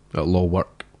technologically. It'll all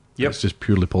work. Yep. It's just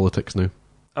purely politics now.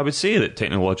 I would say that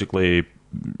technologically,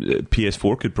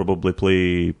 PS4 could probably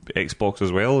play Xbox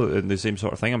as well in the same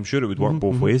sort of thing. I'm sure it would work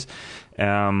both ways.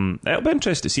 It'll be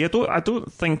interesting to see. I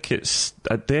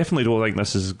definitely don't think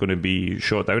this is going to be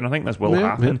shot down. I think this will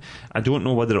happen. I don't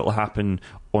know whether it'll happen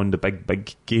on the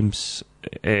big games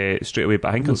straight away, but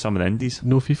I think on some of the indies.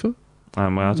 No FIFA? I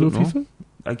don't No know. FIFA?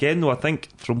 Again, though, I think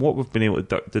from what we've been able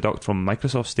to deduct from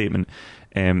Microsoft's statement,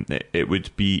 it would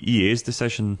be EA's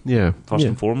decision first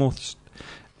and foremost.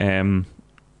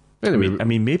 Anyway, I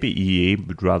mean, maybe EA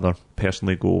would rather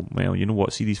personally go, well, you know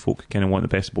what, see, these folk kind of want the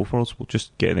best of both worlds, we'll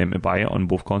just get them to buy it on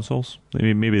both consoles.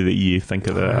 Maybe the EA think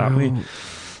of it that way.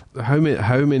 how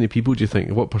many people do you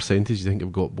think, what percentage do you think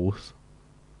have got both?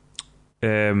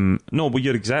 No, well,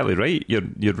 you're exactly right.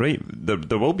 You're right.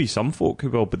 There will be some folk who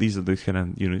will, but these are the kind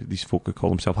of, these folk who call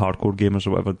themselves hardcore gamers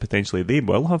or whatever. Potentially, they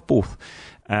will have both.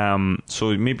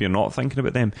 So maybe you're not thinking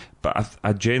about them. But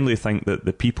I generally think that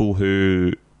the people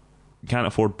who can't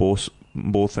afford both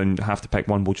and have to pick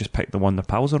one will just pick the one their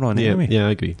pals are on anyway. Yeah,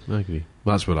 I agree.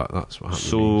 That's what happens.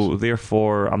 So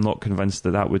therefore, I'm not convinced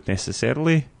that would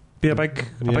necessarily be a big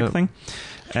thing.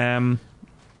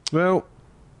 Well,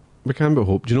 we can but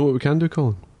hope. Do you know what we can do,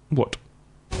 Colin? What?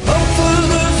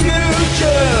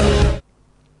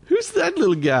 Who's that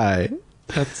little guy?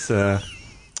 That's Paul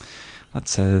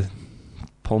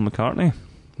McCartney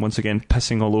once again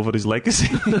pissing all over his legacy.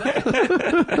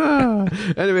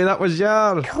 Anyway, that was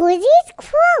your Cozy's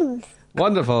Crumbs.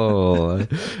 wonderful.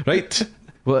 Right.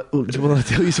 Well, will I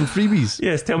tell you some freebies?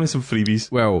 Yes, tell me some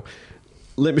freebies. Well,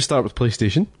 let me start with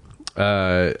PlayStation.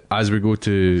 As we go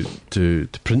to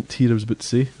print here, I was about to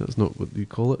say. That's not what you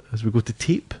call it. As we go to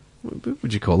tape, what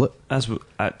would you call it?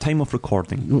 At time of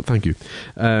recording. No, thank you.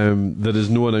 There is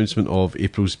no announcement of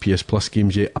April's PS Plus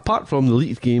games yet, apart from the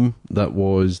leaked game that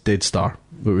was Dead Star,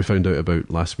 that we found out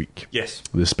about last week. Yes.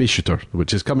 The space shooter,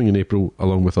 which is coming in April,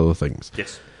 along with other things.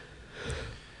 Yes.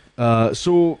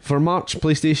 So for March,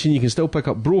 PlayStation, you can still pick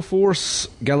up Broforce,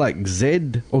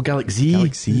 Galaxy.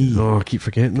 Galaxy. Oh, I keep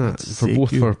forgetting that. For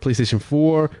PlayStation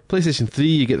 4, PlayStation 3,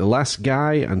 you get The Last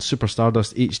Guy and Super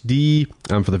Stardust HD,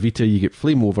 and for the Vita, you get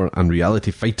Flame Over and Reality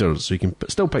Fighters. So you can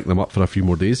still pick them up for a few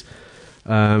more days.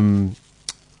 Games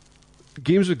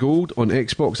with Gold on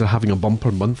Xbox are having a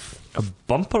bumper month. A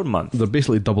bumper month? They're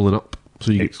basically doubling up.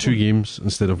 So you get two games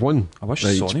instead of one. I wish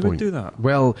at each Sony would point. do that.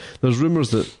 Well, there's rumours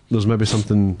that there's maybe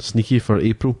something sneaky for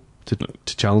April to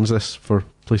challenge this for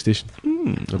PlayStation.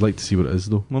 I'd like to see what it is,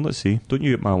 though. Well, let's see. Don't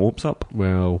you get my hopes up?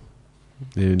 Well,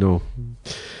 no.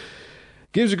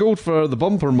 Games with Gold for the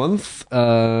bumper month.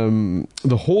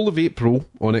 The whole of April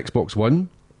on Xbox One,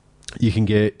 you can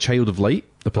get Child of Light,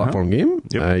 the platform game.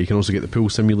 Yep. You can also get the pool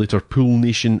simulator Pool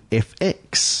Nation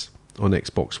FX on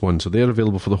Xbox One. So they're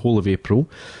available for the whole of April.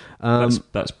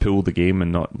 That's pool the game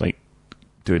and not like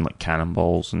doing like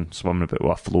cannonballs and swimming about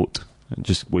with a float and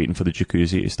just waiting for the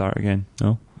jacuzzi to start again.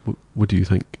 No? What do you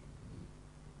think?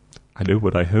 I know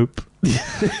what I hope.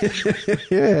 Yeah.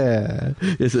 Yes,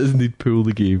 it is indeed Pool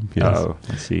the game. Yes. Oh,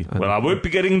 I see. Well, I won't be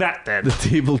getting that then. The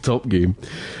tabletop game.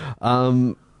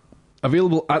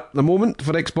 Available at the moment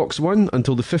for Xbox One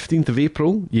until the 15th of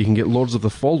April. You can get Lords of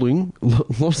the Fallen,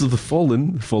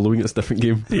 following it's a different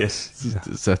game. Yes.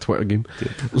 It's a Twitter game.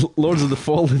 Lords of the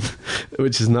Fallen,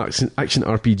 which is an action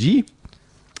RPG.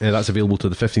 That's available to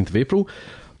the 15th of April.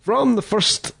 From the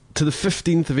 1st to the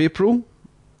 15th of April,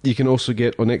 you can also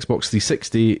get on Xbox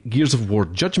 360 Gears of War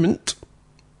Judgment,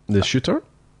 the shooter,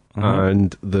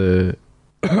 and the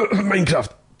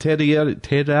Minecraft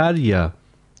Terraria.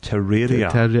 Terraria.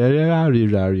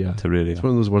 It's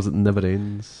one of those words that never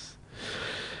ends.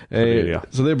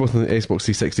 So they're both on the Xbox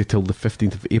 360 till the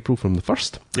 15th of April from the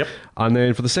 1st. Yep. And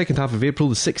then for the second half of April,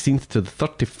 the 16th to the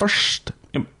 31st,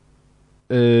 Yep.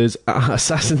 is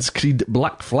Assassin's Creed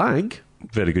Black Flag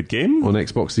Very good game. on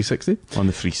Xbox 360. On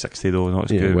the 360 though, not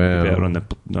as Yeah, good. well. Better on the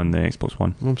Xbox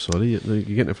One. I'm sorry, you're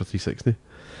getting it for 360.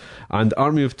 And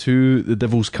Army of Two, The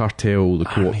Devil's Cartel, the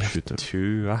co-op Army of shooter.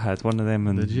 Two. I had one of them.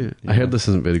 And, Did you? yeah. I heard this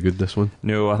isn't very good, this one.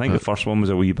 No, I think the first one was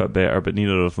a wee bit better, but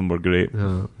neither of them were great.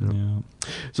 Yeah. Yeah.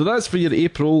 So that's for your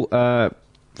April.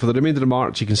 For the remainder of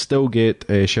March, you can still get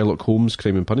Sherlock Holmes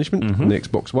Crime and Punishment on the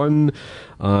Xbox One.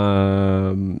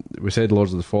 We said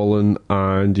Lords of the Fallen,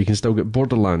 and you can still get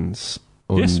Borderlands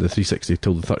on Yes. the 360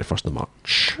 till the 31st of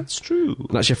March. That's true. And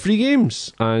that's your free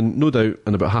games. And no doubt,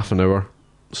 in about half an hour,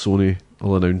 Sony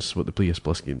will announce what the PS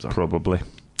Plus games are. Probably.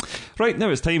 Right, now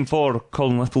it's time for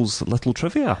Colin Little's Little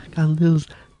Trivia.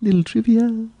 Little trivia.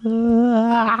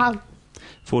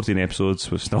 14 episodes,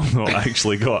 we've still not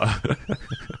actually got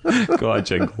a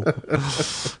jingle.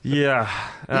 Yeah.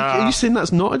 Are you saying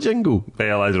that's not a jingle?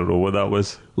 Well, I don't know what that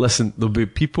was. Listen, there'll be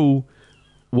people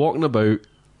walking about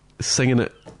singing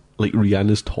it like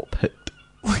Rihanna's top hit.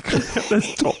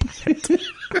 This top hit.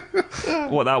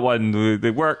 What, that one?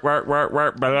 The work. It's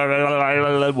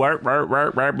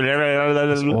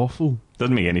awful.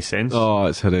 Doesn't make any sense. Oh,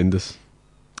 it's horrendous.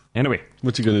 Anyway,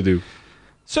 What you going to do?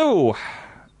 so,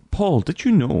 Paul, did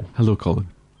you know Hello, Colin.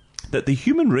 that the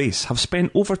human race have spent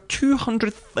over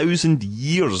 200,000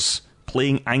 years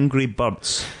playing Angry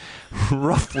Birds?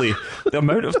 Roughly the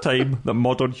amount of time that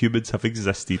modern humans have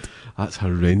existed. That's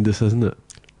horrendous, isn't it?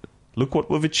 Look what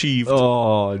we've achieved.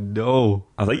 Oh, no.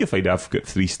 I think you'll find I've got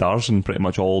 3 stars in pretty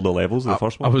much all the levels of the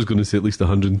first I one. was going to say at least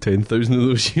 110,000 of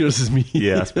those years is me.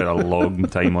 Yeah, I spent a long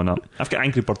time on it. I've got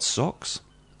Angry Bird socks.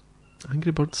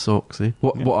 Angry Bird socks, eh?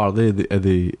 What are they? Are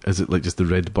they? Is it like just the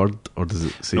red bird, or does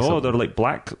it say No, something? they're like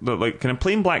black. They're like kind of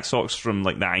plain black socks from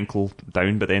like the ankle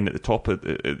down, but then at the top of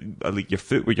like your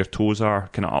foot, where your toes are,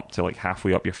 kind of up to like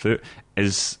halfway up your foot,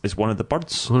 is one of the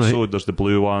birds. All right. So there's the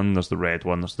blue one, there's the red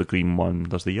one, there's the green one,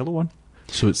 there's the yellow one.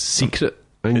 So it's secret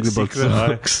Angry It's Bird secret, aye.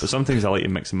 socks. But sometimes I like to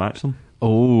mix and match them.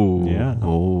 Oh, Yeah.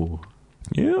 Oh,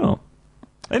 Yeah.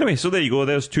 Anyway, so there you go.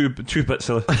 There's two bits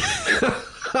of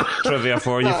trivia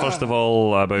for you. First of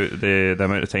all, about the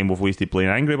amount of time we've wasted playing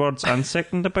Angry Birds, and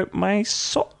second, about my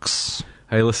socks.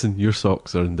 Hey, listen, your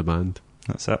socks are in demand.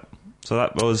 That's it. So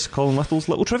that was Colin Little's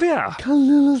Little Trivia.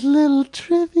 Colin's little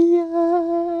trivia.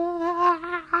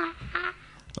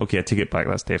 Okay, I take it back.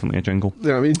 That's definitely a jingle. You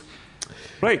know what I mean?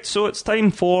 Right, so it's time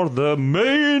for the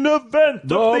main event of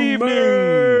the evening.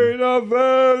 main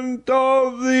event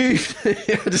of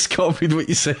the... I just copied what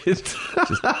you said.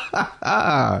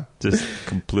 Just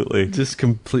completely. Just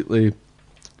completely...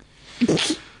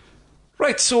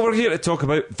 Right, so we're here to talk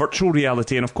about virtual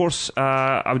reality, and of course,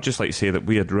 I would just like to say that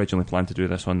we had originally planned to do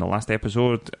this on the last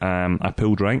episode. I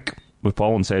pulled rank with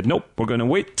Paul and said, nope, we're going to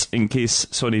wait in case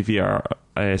Sony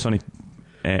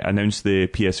announced the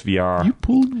PSVR You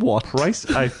pulled what? price.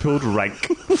 I pulled rank.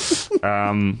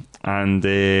 And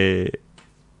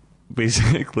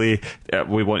basically,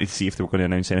 we wanted to see if they were going to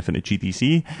announce anything at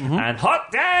GDC, and hot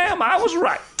damn, I was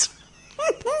right.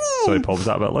 Sorry, Paul, was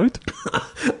that a bit loud?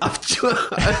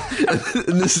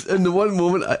 in the one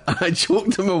moment, I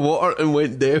choked in my water and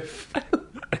went deaf.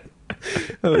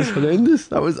 That was horrendous.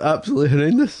 That was absolutely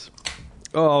horrendous.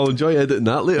 Oh, I'll enjoy editing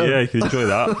that later. Yeah, you can enjoy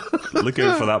that. Look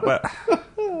out for that bit.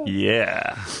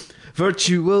 Yeah.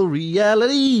 Virtual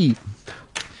reality.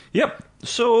 Yep.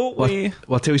 So Well,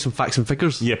 I'll tell you some facts and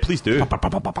figures. Yeah, please do. Right,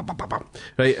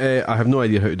 I have no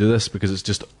idea how to do this because it's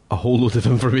just a whole load of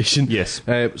information. Yes.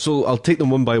 So I'll take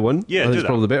them one by one. Yeah, I think do it's that.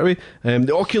 probably the better way.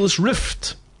 The Oculus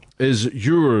Rift is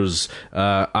yours,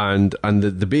 and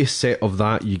the base set of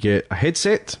that, you get a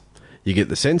headset, you get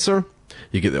the sensor,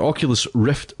 you get the Oculus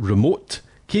Rift remote,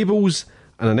 cables,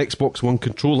 and an Xbox One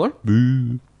controller.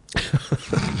 Boo.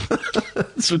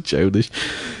 So childish.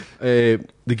 The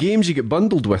games you get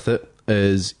bundled with it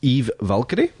is Eve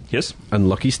Valkyrie Yes. and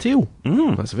Lucky's Tale.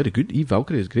 That's very good. Eve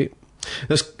Valkyrie is great.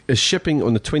 This is shipping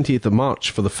on the 28th of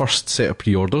March for the first set of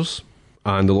pre-orders,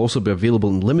 and they'll also be available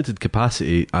in limited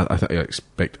capacity. I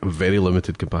expect a very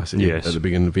limited capacity Yes. at the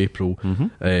beginning of April.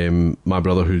 My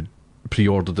brother, who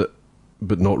pre-ordered it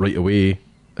but not right away,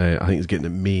 I think he's getting it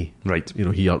in May. Right. You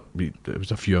know, it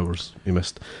was a few hours he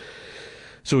missed.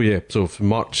 So yeah, so for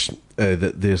March, they're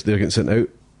getting sent out.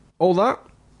 All that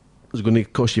is going to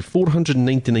cost you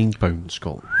 £499,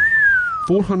 Colin.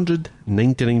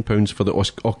 £499 for the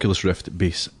Oculus Rift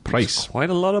base price. Quite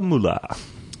a lot of moolah.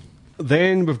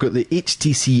 Then we've got the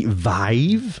HTC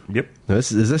Vive. Yep. Now, is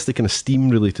this the kind of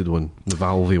Steam-related one? The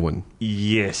Valve one?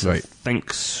 Yes, Right. I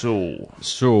think so.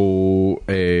 So,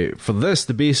 for this,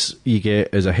 the base you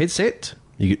get is a headset.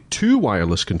 You get 2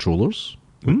 wireless controllers,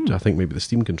 which I think maybe the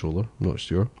Steam controller, I'm not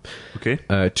sure. Okay.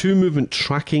 2 movement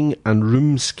tracking and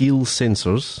room scale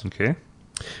sensors. Okay.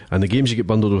 And the games you get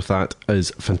bundled with that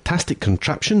is Fantastic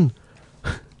Contraption,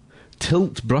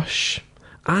 Tilt Brush,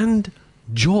 and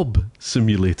Job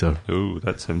Simulator. Oh,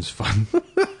 that sounds fun.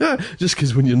 Just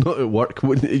because when you're not at work,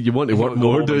 you want to work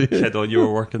more, do you? Kid on you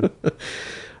were working.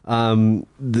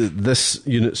 This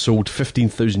unit sold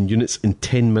 15,000 units in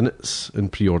 10 minutes in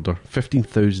pre-order.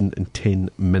 15,000 in 10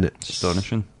 minutes.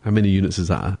 Astonishing. How many units is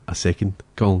that a second,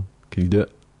 Colin? Can you do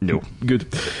it? No.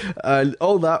 Good. And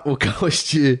all that will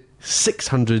cost you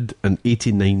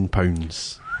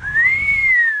 £689.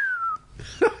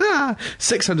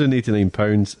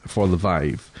 £689 for the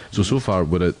Vive. So far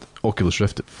we're at Oculus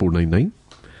Rift at $499,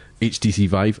 HTC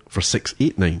Vive for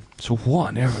 $689. So what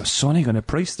on earth is Sony going to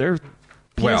price their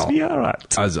PSVR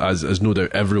at? As no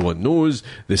doubt everyone knows,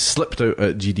 they slipped out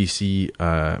at GDC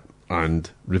and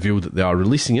revealed that they are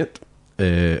releasing it.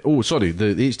 The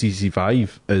HTC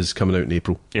Vive is coming out in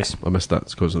April. Yes. I missed that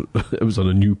because it was on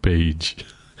a new page.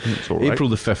 It's all right. April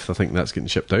the 5th, I think that's getting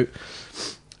shipped out.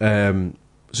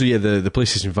 So yeah, the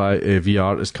PlayStation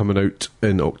VR is coming out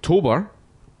in October,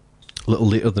 a little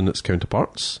later than its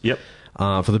counterparts. Yep.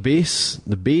 For the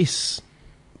base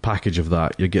package of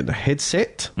that, you're getting a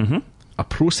headset, a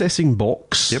processing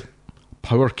box, Yep.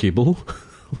 power cable,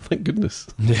 thank goodness,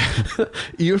 Yeah.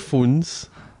 earphones,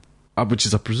 which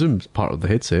is I presume part of the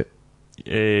headset.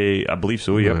 I believe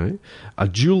so, yeah. Right. A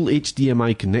dual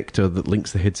HDMI connector that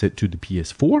links the headset to the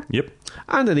PS4. Yep.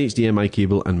 And an HDMI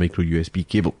cable and micro USB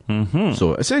cable.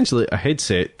 So essentially a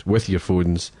headset with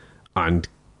earphones and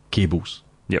cables.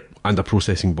 Yep. And a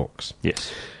processing box.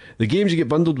 Yes. The games you get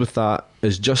bundled with that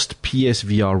is just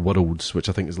PSVR Worlds, which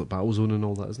I think is like Battlezone and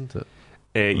all that, isn't it?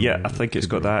 Yeah, I think it's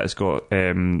got that. It's got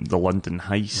the London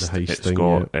Heist. The Heist it's thing,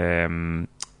 got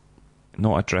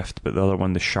not Adrift, but the other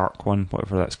one, the Shark one,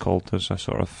 whatever that's called. There's a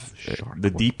sort of the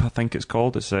one. Deep, I think it's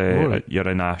called. It's Right. you're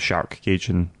in a shark cage,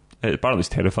 and apparently it's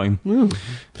terrifying.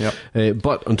 Yep.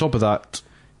 But on top of that,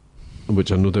 which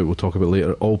I no doubt we'll talk about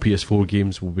later, all PS4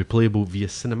 games will be playable via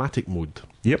cinematic mode,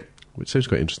 Yep. which sounds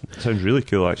quite interesting. Sounds really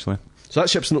cool, actually. So that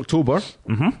ships in October.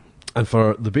 And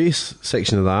for the base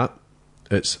section of that,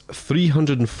 it's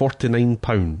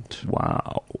 £349.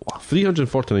 Wow.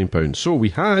 £349. So we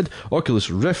had Oculus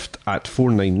Rift at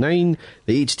 $499,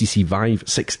 the HTC Vive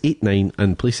 $689,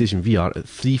 and PlayStation VR at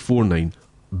 $349.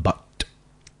 But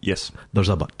Yes. there's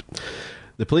a but.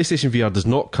 The PlayStation VR does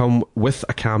not come with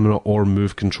a camera or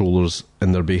Move controllers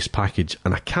in their base package,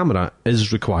 and a camera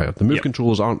is required. The Move Yep.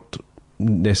 controllers aren't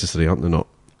necessary, aren't they? Not.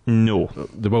 No.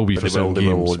 They will be But for they will, certain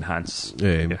games. will enhance.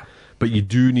 Yeah. But you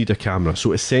do need a camera,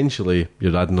 so essentially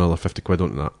you're adding another £50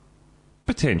 onto that.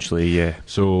 Potentially, yeah.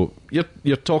 So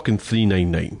you're talking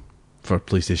 $399 for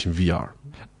PlayStation VR.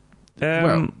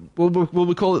 Will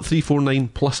we call it $349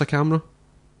 plus a camera?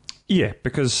 Yeah,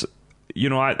 because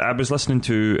I was listening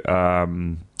to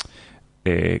Kind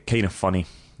of Funny,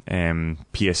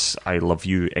 PS I Love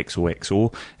You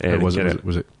XOXO. Was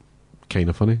it kind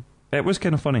of funny? It was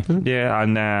kind of funny, yeah.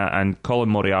 And Colin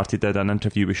Moriarty did an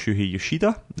interview with Shuhei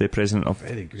Yoshida, the president of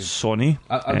Sony.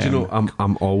 Do you know?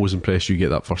 I'm always impressed you get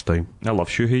that first time. I love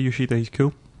Shuhei Yoshida. He's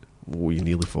cool. Oh, you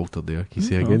nearly faltered there. Can you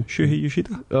say again? Shuhei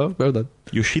Yoshida. Oh, well done.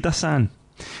 Yoshida-san.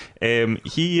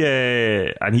 He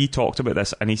talked about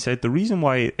this, and he said the reason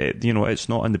why it's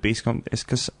not in the base is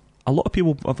because a lot of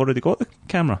people have already got the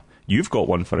camera. You've got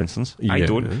one, for instance. I Yeah.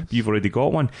 don't. But you've already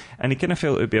got one, and he kind of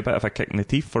felt it would be a bit of a kick in the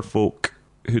teeth for folk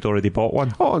who'd already bought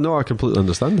one. Oh no, I completely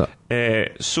understand that.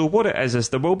 So what it is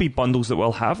there will be bundles that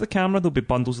will have the camera. There'll be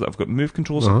bundles that have got Move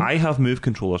controllers. I have Move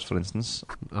controllers, for instance.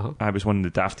 I was one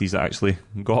of the dafties that actually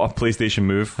got a PlayStation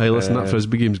Move. Hey, listen, that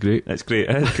Frisbee game's great. It's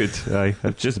great. It's good. Aye.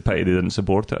 It's just a pity they didn't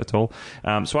support it at all.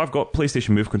 So I've got PlayStation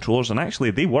Move controllers, and actually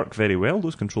they work very well.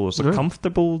 Those controllers, they're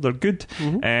comfortable. They're good.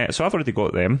 So I've already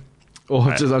got them. Oh,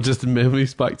 I've just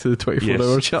memories back to the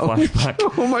 24-hour challenge.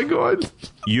 Flashback. Oh my god!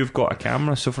 You've got a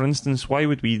camera, so for instance, why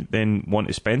would we then want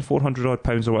to spend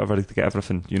 £400 or whatever to get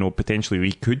everything? Potentially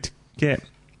we could get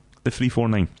the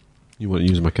 $349. You want to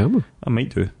use my camera? I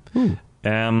might do. But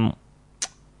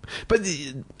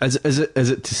is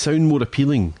it to sound more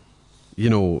appealing?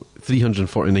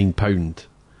 £349.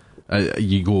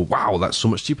 You go, wow, that's so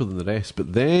much cheaper than the rest.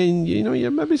 But then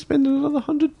you're maybe spending another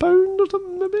 £100 or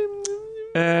something, maybe.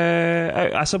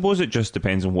 I suppose it just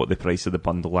depends on what the price of the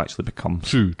bundle actually becomes.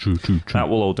 True. That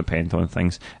will all depend on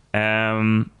things.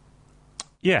 Yeah,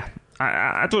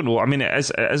 I don't know. I mean,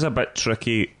 it is a bit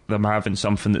tricky, them having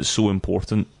something that's so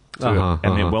important to it,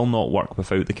 and it will not work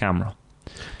without the camera.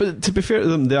 But to be fair to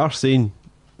them, they are saying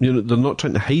they're not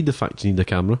trying to hide the fact you need a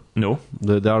camera. No.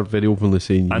 They are very openly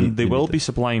saying they will be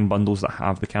supplying bundles that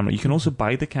have the camera. You can also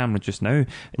buy the camera just now.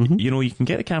 You can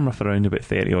get the camera for around about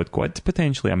 30 odd quid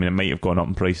potentially. I mean, it might have gone up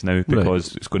in price now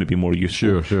because it's going to be more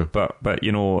useful. Sure. But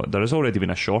there has already been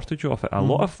a shortage of it. A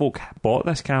lot of folk bought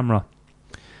this camera.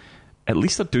 At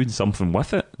least they're doing something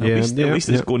with it. At least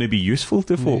it's going to be useful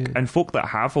to folk. And folk that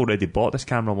have already bought this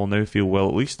camera will now feel, well,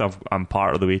 at least I'm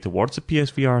part of the way towards the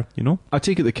PSVR, I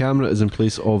take it the camera is in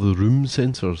place of the room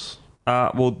sensors.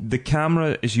 Well, the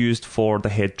camera is used for the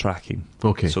head tracking.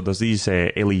 Okay. So there's these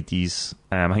LEDs.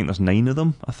 I think there's 9 of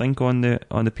them, I think, on the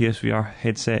PSVR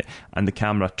headset. And the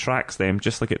camera tracks them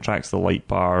just like it tracks the light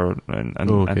bar and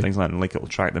things like that. And like it'll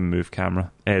track the Move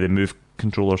camera, the Move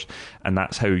controllers. And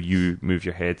that's how you move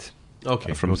your head.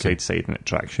 From side to side, and it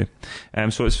tracks you.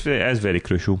 So it is very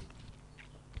crucial.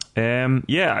 I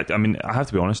mean, I have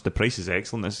to be honest, the price is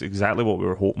excellent. It's exactly what we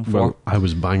were hoping for. Well, I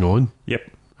was bang on.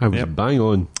 Yep. I was bang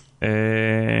on.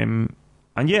 And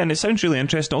it sounds really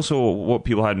interesting. Also, what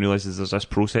people hadn't realised is there's this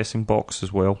processing box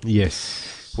as well.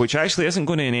 Yes. Which actually isn't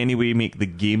going to in any way make the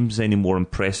games any more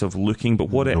impressive looking, but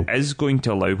what it is going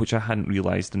to allow, which I hadn't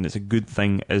realised, and it's a good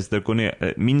thing, is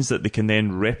it means that they can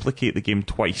then replicate the game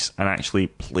twice and actually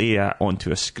play it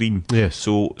onto a screen. Yes.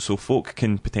 So folk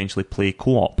can potentially play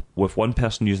co-op with one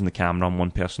person using the camera and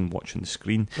one person watching the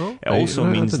screen. It also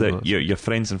means that your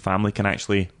friends and family can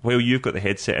actually, while you've got the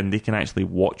headset, and they can actually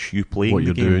watch you playing what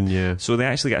the game. What you're doing, yeah. So they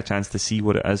actually get a chance to see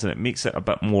what it is, and it makes it a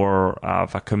bit more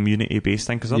of a community-based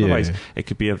thing, because otherwise it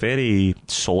could be a very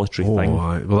solitary thing.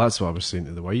 Well, that's what I was saying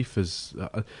to the wife, is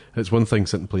it's one thing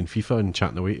sitting playing FIFA and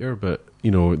chatting away to her, but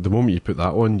the moment you put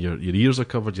that on, your ears are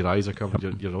covered, your eyes are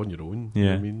covered, you're on your own. Yeah. You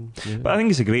know what I mean? Yeah. But I think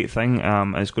it's a great thing.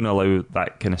 It's going to allow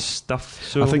that kind of stuff.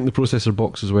 So I think the processor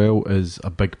box as well is a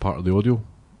big part of the audio.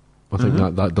 I think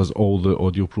that does all the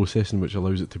audio processing, which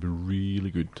allows it to be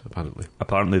really good, apparently.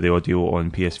 Apparently the audio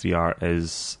on PSVR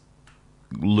is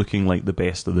looking like the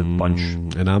best of the bunch.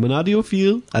 And I'm an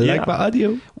audiophile. I like my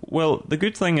audio. Well, the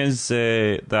good thing is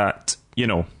that,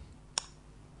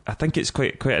 I think it's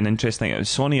quite an interesting thing.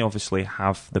 Sony obviously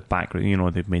have the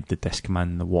background, they've made the Discman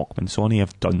and the Walkman. Sony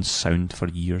have done sound for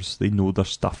years. They know their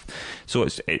stuff. So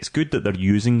it's good that they're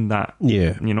using that, and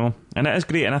it is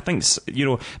great. And I think,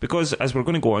 because as we're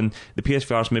going to go on, the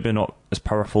PSVR is maybe not as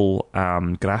powerful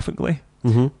graphically,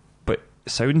 but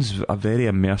sound's a very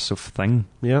immersive thing.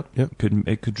 Yeah.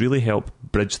 It could really help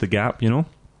bridge the gap,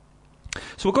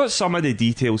 So we've got some of the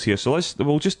details here, so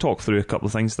we'll just talk through a couple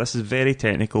of things. This is very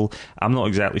technical. I'm not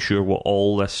exactly sure what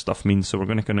all this stuff means, so we're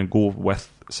going to kind of go with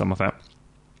some of it.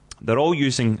 They're all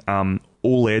using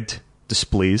OLED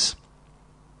displays,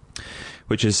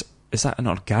 which is that an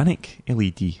organic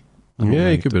LED? Yeah,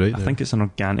 you could be right. I think it's an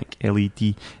organic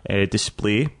LED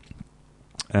display.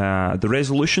 The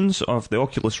resolutions of the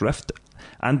Oculus Rift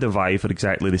and the Vive are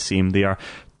exactly the same. They are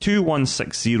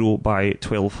 2160 by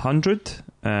 1200.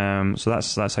 So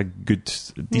that's a good,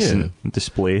 decent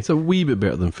display. It's a wee bit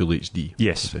better than Full HD.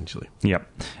 Yes, essentially. Yep.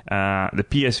 The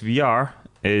PSVR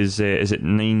is at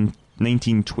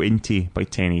 1920 by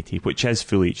 1080, which is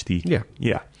Full HD.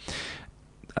 Yeah.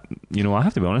 I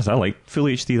have to be honest. I like Full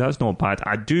HD. That's not bad.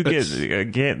 I do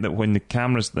get that when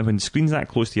the screen's that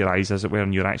close to your eyes, as it were,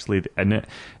 and you're actually in it,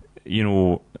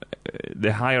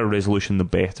 the higher resolution, the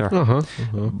better.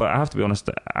 But I have to be honest.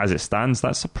 As it stands,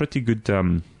 that's a pretty good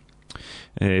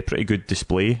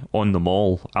display on them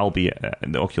all, albeit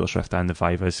the Oculus Rift and the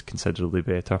Vive is considerably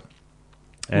better.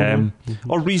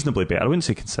 Or reasonably better. I wouldn't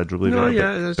say considerably better.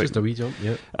 That's just a wee jump.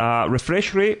 Yeah.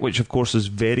 Refresh rate, which of course is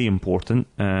very important.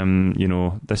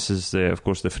 This is of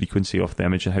course the frequency of the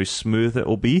image and how smooth it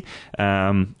will be.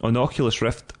 On the Oculus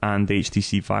Rift and the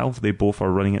HTC Vive, they both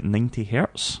are running at 90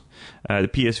 Hz. The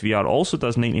PSVR also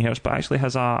does 90 Hz, but actually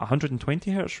has a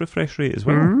 120 Hz refresh rate as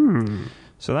well.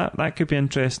 So that could be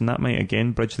interesting. That might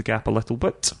again bridge the gap a little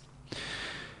bit.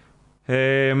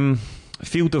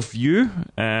 Field of view,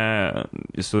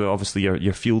 so obviously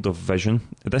your field of vision.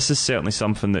 This is certainly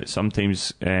something that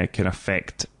sometimes can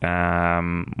affect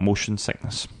motion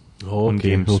sickness on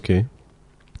games. Okay.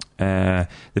 The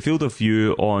field of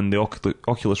view on the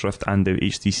Oculus Rift and the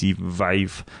HTC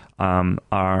Vive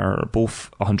are both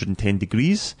 110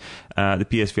 degrees. The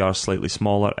PSVR is slightly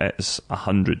smaller. It's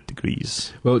 100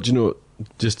 degrees. Well, do you know,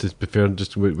 just to be fair,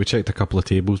 we checked a couple of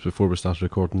tables before we started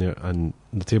recording there, and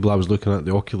the table I was looking at,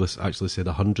 the Oculus actually said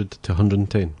 100 to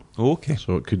 110. Okay.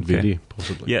 So it could vary,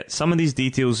 possibly. Yeah, some of these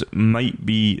details might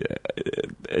be,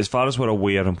 as far as we're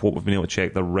aware and what we've been able to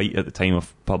check, they're right at the time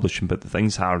of publishing, but the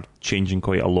things are changing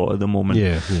quite a lot at the moment.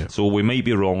 Yeah. So we might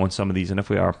be wrong on some of these, and if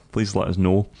we are, please let us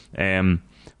know.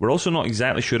 We're also not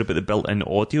exactly sure about the built-in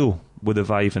audio with the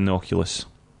Vive and the Oculus.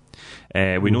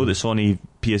 We know that Sony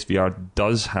PSVR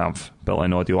does have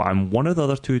built-in audio, and one of the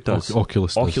other two does.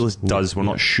 Oculus does. We're Yeah.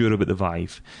 not sure about the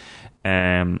Vive.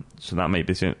 So that might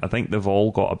be... I think they've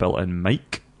all got a built-in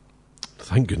mic.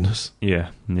 Thank goodness. Yeah.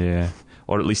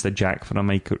 Or at least a jack for a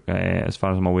mic, as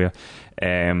far as I'm aware.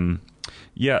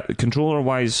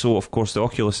 Controller-wise, so of course the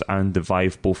Oculus and the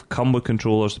Vive both come with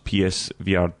controllers. The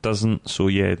PSVR doesn't. So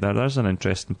yeah, there's an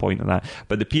interesting point of that.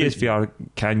 But the PSVR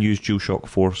can use DualShock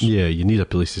Force. Yeah, you need a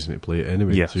PlayStation to play it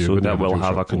anyway. Yeah, you're so gonna that will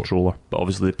have a DualShock 4. controller. But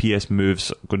obviously the PS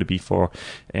Move's going to be for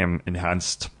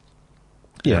enhanced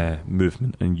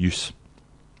movement and use.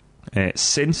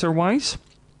 Sensor-wise...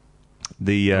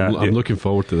 I'm looking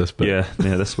forward to this bit. Yeah,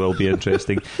 this will be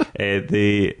interesting.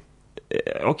 The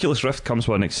Oculus Rift comes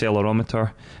with an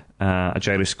accelerometer, a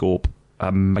gyroscope,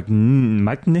 a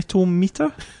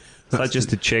magnetometer. Is that just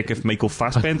to check if Michael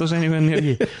Fassbender's anywhere near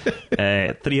you?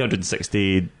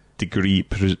 360 degree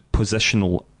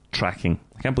positional tracking.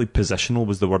 I can't believe positional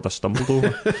was the word I stumbled over.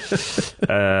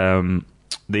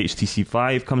 The HTC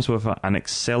Vive comes with an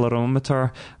accelerometer,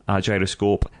 a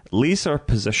gyroscope, laser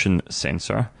position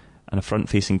sensor, and a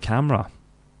front-facing camera.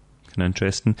 Kind of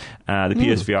interesting. The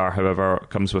PSVR, however,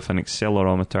 comes with an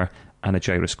accelerometer and a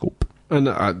gyroscope. And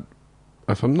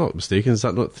if I'm not mistaken, is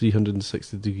that not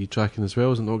 360-degree tracking as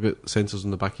well? Has it not got sensors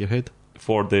on the back of your head?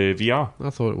 For the VR? I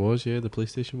thought it was, yeah, the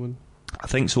PlayStation one. I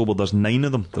think so, but there's 9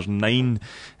 of them. There's 9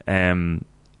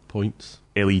 points.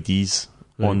 LEDs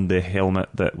on the helmet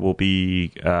that will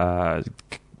be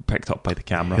picked up by the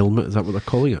camera. Helmet, is that what they're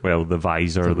calling it? Well, the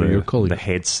visor, the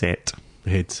headset. The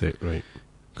headset, right.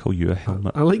 Call you a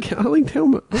helmet. I liked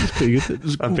helmet. That was pretty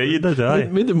good. I bet you did, aye.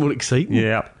 It made it more exciting.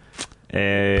 Yeah.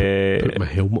 Put my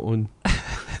helmet on.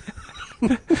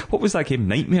 What was that game?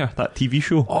 Nightmare, that TV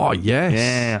show? Oh, yes.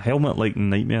 Yeah, helmet like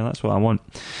Nightmare, that's what I want.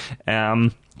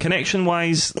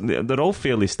 Connection-wise, they're all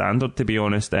fairly standard, to be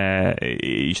honest.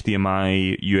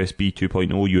 HDMI, USB 2.0,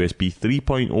 USB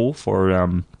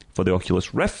 3.0 for the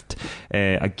Oculus Rift.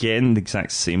 Again, the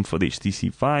exact same for the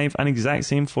HTC Vive, and exact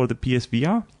same for the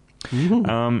PSVR.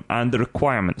 Mm-hmm. And the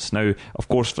requirements. Now, of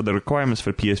course, for the requirements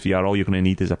for PSVR, all you're going to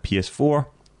need is a PS4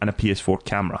 and a PS4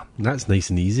 camera. That's nice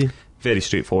and easy. Very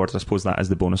straightforward. I suppose that is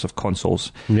the bonus of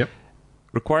consoles. Yep.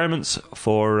 Requirements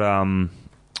for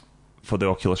the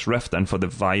Oculus Rift and for the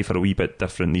Vive are a wee bit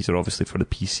different. These are obviously for the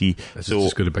PC. It's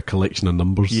just going to be a collection of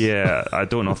numbers. Yeah, I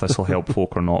don't know if this will help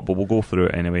folk or not, but we'll go through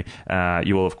it anyway.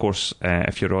 You will, of course,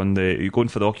 if you're going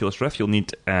for the Oculus Rift, you'll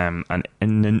need an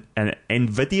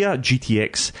NVIDIA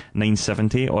GTX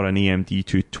 970 or an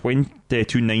AMD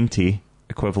 290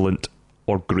 equivalent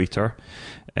or greater.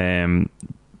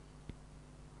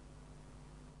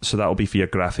 So that'll be for your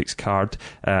graphics card.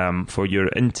 For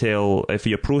your Intel, for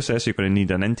your processor, you're going to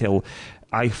need an Intel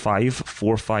i5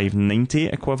 4590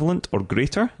 equivalent or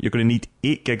greater. You're going to need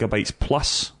 8 gigabytes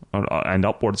plus and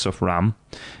upwards of RAM.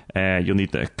 You'll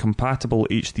need a compatible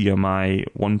HDMI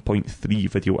 1.3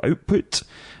 video output.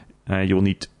 You'll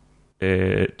need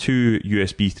 2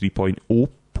 USB 3.0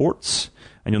 ports,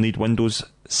 and you'll need Windows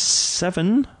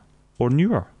 7 or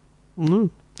newer.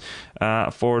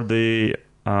 For the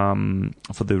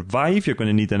Vive, you're going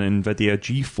to need an NVIDIA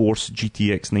GeForce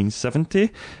GTX 970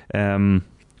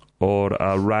 or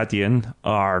a Radeon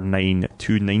R9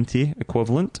 290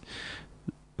 equivalent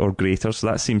or greater. So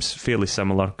that seems fairly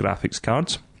similar graphics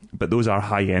cards, but those are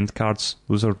high-end cards.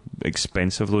 Those are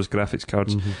expensive, those graphics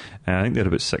cards. I think they're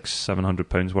about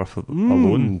 £600-700 worth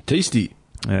alone. Tasty.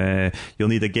 You'll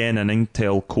need again an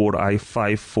Intel Core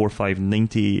i5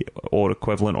 4590 or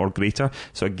equivalent or greater.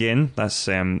 So again, that's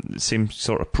same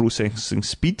sort of processing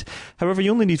speed. However,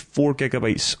 you only need 4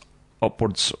 gigabytes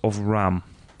upwards of RAM.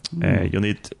 You'll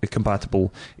need a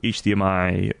compatible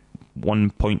HDMI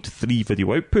 1.3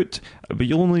 video output, but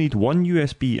you'll only need one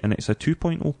USB, and it's a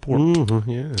 2.0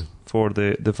 port for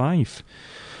the Vive.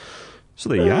 So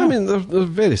there you are. I mean, they're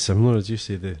very similar, as you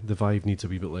say. The Vive needs a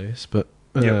wee bit less, but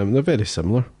they're very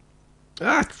similar.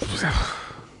 Do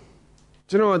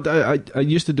you know, I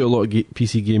used to do a lot of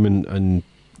PC gaming, and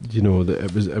you know,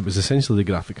 it was essentially the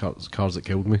graphic cards that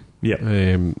killed me. Yeah.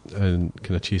 And kind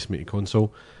of chased me to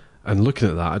console. And looking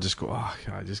at that, I just go,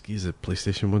 I just use a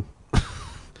PlayStation one.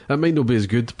 It might not be as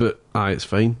good, but it's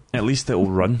fine. At least it'll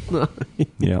run.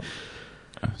 Yeah.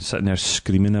 Sitting there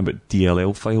screaming about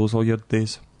DLL files all your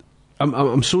days.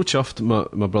 I'm so chuffed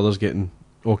my brother's getting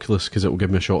Oculus because it will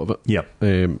give me a shot of it. Yeah.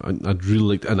 I'd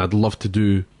really like, and I'd love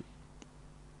to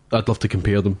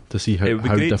compare them to see how it would be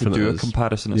how great different to do it a is.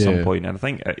 comparison at some point, and I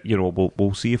think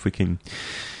we'll see if we can.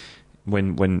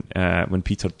 When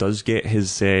Peter does get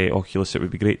his Oculus, it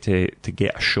would be great to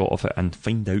get a shot of it and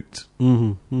find out.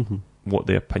 what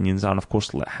the opinions are, and of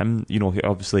course let him,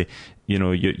 obviously,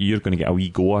 you're going to get a wee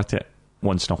go at it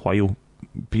once in a while.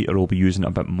 Peter will be using it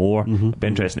a bit more. It'll be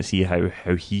interesting to see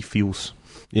how he feels.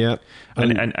 Yeah,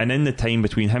 and in the time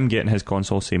between him getting his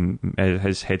console,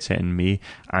 his headset in May,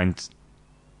 and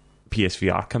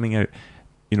PSVR coming out,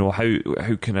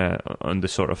 how can on the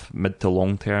sort of mid to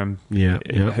long term,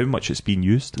 how much it's being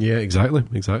used. Yeah, exactly.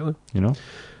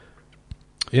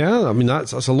 Yeah, I mean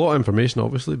that's a lot of information,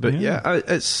 obviously, but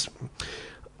it's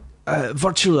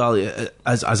virtual reality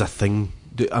as a thing.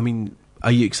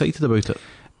 Are you excited about it?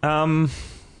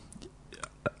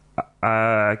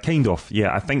 Kind of.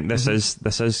 Yeah, I think this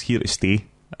is here to stay.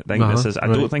 I think this is. I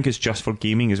don't think it's just for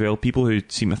gaming as well. People who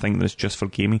seem to think that it's just for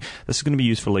gaming, this is going to be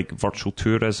used for like virtual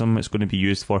tourism. It's going to be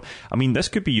used for. I mean, this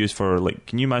could be used for like.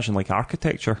 Can you imagine like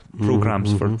architecture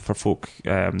programs for folk?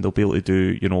 They'll be able to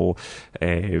do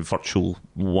virtual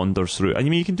wanders through. I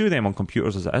mean, you can do them on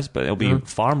computers as it is, but it'll be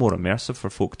far more immersive for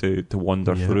folk to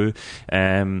wander through.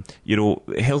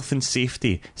 Health and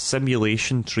safety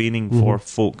simulation training for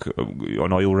folk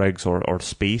on oil rigs or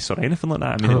space or anything like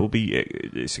that. I mean, it will be.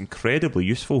 It's incredibly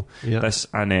useful. This,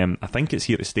 and I think it's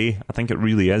here to stay. I think it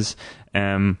really is,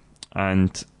 and I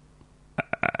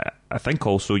think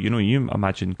also, you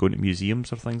imagine going to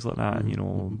museums or things like that,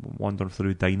 and wandering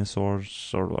through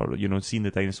dinosaurs or seeing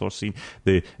the dinosaurs, seeing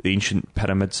the ancient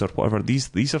pyramids or whatever.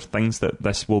 These are things that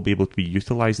this will be able to be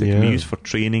utilised. It can be used for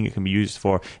training. It can be used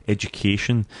for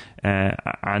education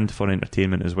and for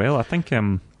entertainment as well. I think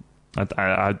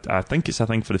I think it's a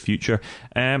thing for the future.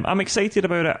 I'm excited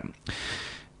about it.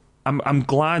 I'm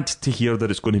glad to hear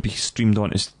that it's going to be streamed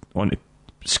onto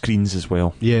screens as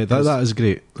well. Yeah, that is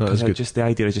great. That is good. Just the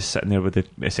idea of just sitting there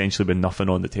essentially with nothing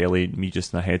on the telly, me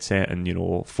just in a headset, and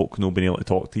folk not being able to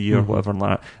talk to you or whatever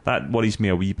like that worries me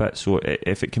a wee bit. So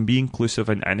if it can be inclusive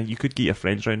and you could get your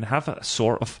friends around and have a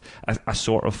sort of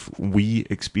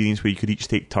Wii experience where you could each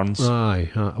take turns.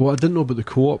 Aye. Well, I didn't know about the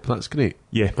co-op. That's great.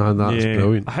 Yeah, and that's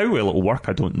brilliant. How well it'll work,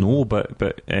 I don't know, but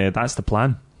that's the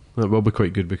plan. That will be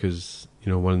quite good because.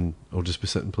 One I'll just be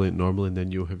sitting playing normally, and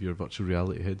then you'll have your virtual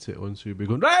reality headset on, so you'll be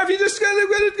going, right, have you just got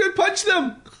to punch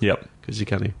them? Yep. Because you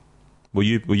can't. Will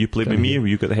you play with me? Will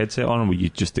you get the headset on, or will you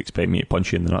just expect me to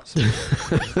punch you in the nuts?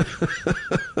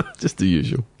 Just the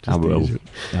usual. I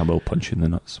will punch you in the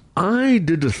nuts. I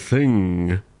did a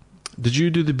thing. Did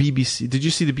you do the BBC? Did you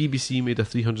see the BBC made a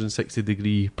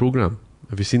 360-degree programme?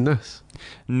 Have you seen this?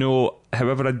 No,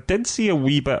 however, I did see a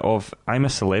wee bit of I'm a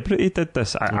Celebrity did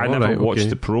this. I never watched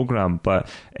the programme, but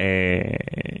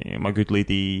my good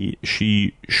lady,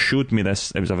 she showed me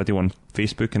this. It was a video on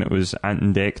Facebook, and it was Ant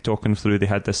and Dec talking through. They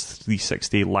had this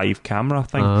 360 live camera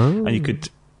thing, and you could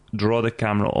draw the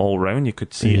camera all round. You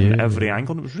could see it in every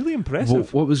angle, and it was really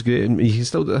impressive. What was great, and you can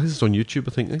still, I think it's on YouTube,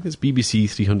 I think it's BBC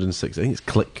 360, I think it's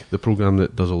Click, the programme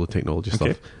that does all the technology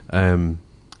stuff. And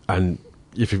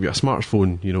if you've got a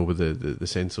smartphone, with the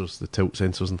sensors, the tilt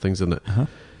sensors and things in it,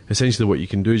 essentially what you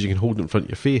can do is you can hold it in front of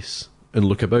your face and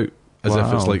look about as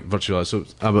if it's like virtual. So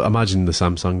I imagine the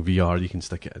Samsung VR, you can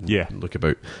stick it in and look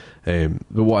about.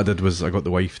 But what I did was I got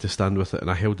the wife to stand with it, and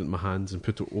I held it in my hands and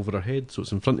put it over her head, so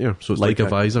it's in front of her, so it's like a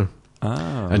visor.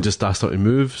 And just asked her to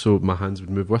move, so my hands would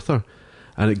move with her,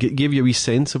 and it gave you a wee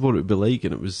sense of what it would be like.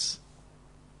 And it was,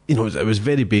 it was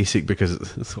very basic because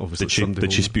it's obviously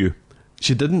did she spew?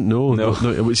 She didn't.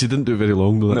 No, she didn't do it very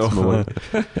long though. That's my one.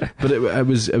 But it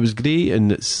was great,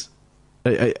 and it's.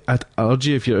 I'd urge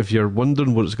you, if you're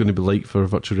wondering what it's going to be like for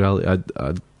virtual reality,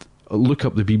 I'd look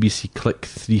up the BBC Click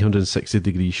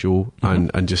 360-degree show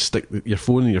and just stick your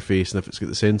phone in your face, and if it's got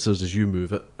the sensors, as you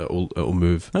move it, it'll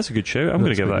move. That's a good show. I'm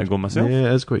going to give that a go myself.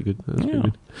 Yeah, it's quite good. Quite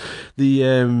good.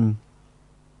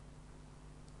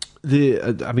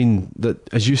 I mean,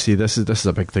 as you say, this is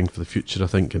a big thing for the future, I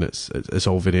think, and it's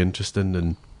all very interesting,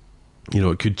 and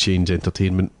it could change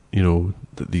entertainment.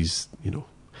 That these,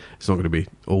 it's not going to be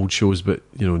old shows, but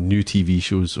new TV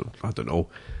shows. Or, I don't know,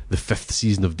 the 5th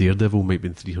season of Daredevil might be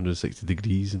in 360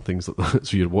 degrees and things like that.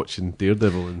 So you're watching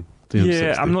Daredevil in 360.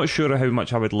 Yeah, I'm not sure how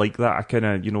much I would like that. I kind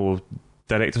of,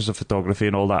 directors of photography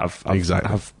and all that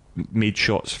have made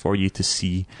shots for you to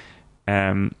see.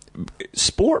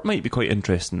 Sport might be quite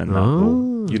interesting in that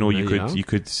role. You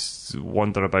could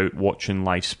wonder about watching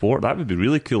live sport. That would be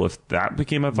really cool if that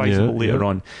became advisable later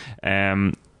on.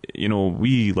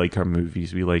 We like our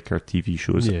movies, we like our TV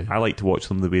shows. I like to watch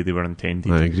them the way they were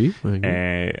intended. I agree.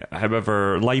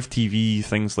 However, live TV,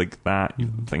 things like that,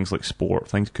 things like sport,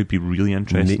 things could be really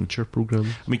interesting. Nature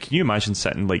programs. I mean, can you imagine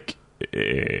sitting with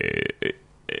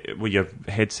your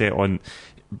headset on?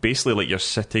 Basically, like you're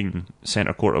sitting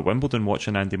centre court at Wimbledon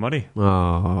watching Andy Murray.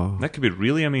 Oh. That could be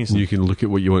really amazing. You can look at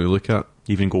what you want to look at.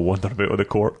 You even go wander about on the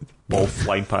court, ball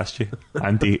flying past you,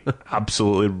 Andy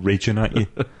absolutely raging at you.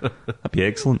 That'd be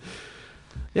excellent.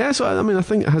 Yeah, so I mean, I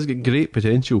think it has got great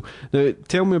potential. Now,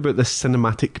 tell me about this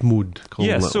cinematic mode.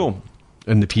 Yeah, so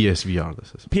in the PSVR,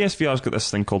 this is. PSVR's got this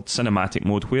thing called cinematic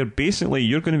mode, where basically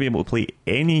you're going to be able to play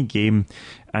any game,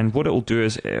 and what it'll do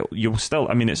is you'll still,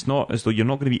 I mean, it's not as though you're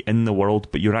not going to be in the world,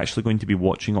 but you're actually going to be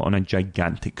watching it on a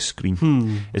gigantic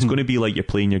screen. It's going to be like you're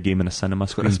playing your game in a cinema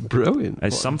screen. That's brilliant.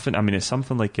 It's something, I mean, it's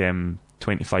something like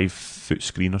 25-foot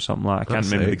screen or something like that. I can't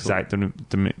remember the exact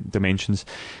dimensions.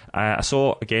 I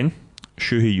saw, again,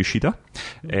 Shuhei Yoshida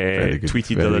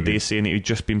tweeted the other day saying he'd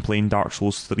just been playing Dark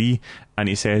Souls 3, and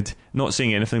he said, not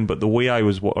saying anything, but the way I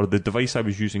was, or the device I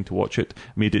was using to watch it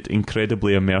made it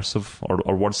incredibly immersive,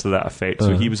 or words to that effect.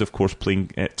 So he was, of course,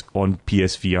 playing it on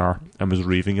PSVR and was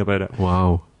raving about it.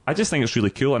 Wow. I just think it's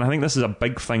really cool, and I think this is a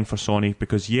big thing for Sony,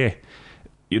 because you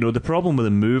know, the problem with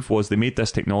the Move was they made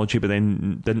this technology but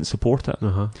then didn't support it.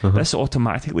 This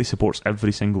automatically supports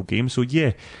every single game, so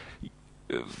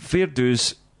fair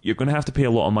dues. You're going to have to pay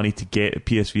a lot of money to get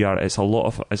PSVR.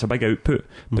 It's a big output,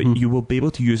 but you will be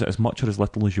able to use it as much or as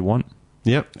little as you want.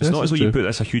 Yeah, it's not as though you put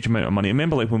this a huge amount of money.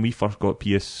 Remember, like when we first got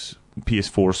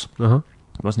PS4s, there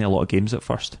wasn't a lot of games at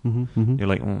first. You're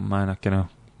like, oh man, I kind of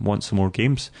want some more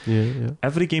games. Yeah.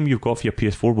 Every game you've got for your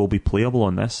PS4 will be playable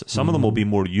on this. Some of them will be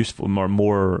more useful,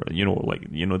 more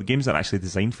the games that are actually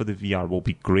designed for the VR will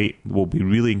be great, will be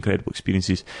really incredible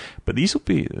experiences. But these will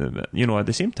be, at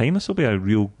the same time, this will be a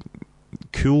real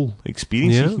cool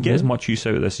experience. You can get as much use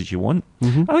out of this as you want.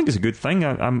 I think it's a good thing.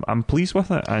 I'm pleased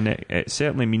with it, and it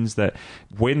certainly means that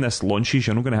when this launches,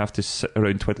 you're not going to have to sit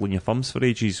around twiddling your thumbs for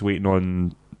ages waiting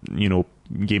on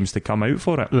games to come out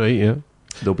for it. Right, yeah.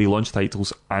 There'll be launch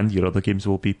titles, and your other games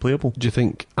will be playable. Do you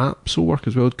think apps will work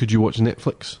as well? Could you watch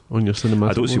Netflix on your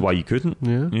cinematic? I don't see why you couldn't.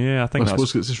 Yeah, I think I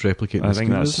suppose it's just replicating. I think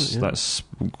that's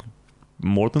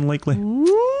more than likely.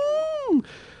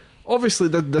 Obviously,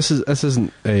 this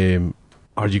isn't.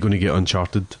 Are you going to get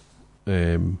Uncharted?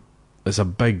 It's a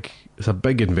big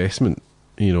investment.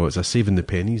 It's a saving the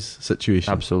pennies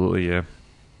situation. Absolutely, yeah.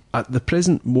 At the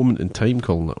present moment in time,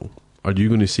 Colin, are you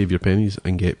going to save your pennies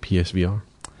and get PSVR?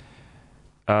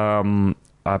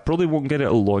 I probably won't get it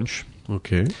at launch.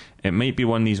 Okay. It might be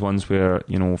one of these ones where,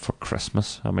 for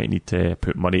Christmas, I might need to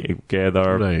put money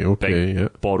together. Right, okay,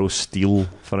 borrow steel,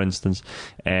 for instance.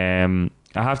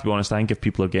 I have to be honest, I think if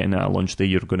people are getting it at launch day,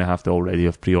 you're going to have to already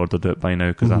have pre-ordered it by now,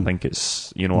 because I think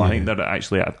it's, I think that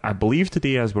actually, I believe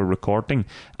today as we're recording,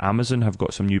 Amazon have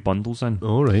got some new bundles in,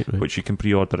 right. which you can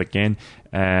pre-order again.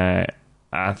 I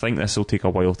think this will take a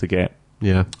while to get.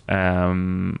 Yeah.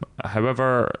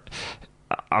 However,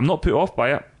 I'm not put off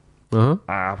by it.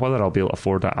 Whether I'll be able to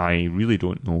afford it, I really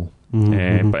don't know.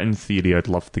 But in theory, I'd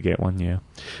love to get one, yeah.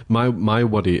 My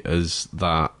worry is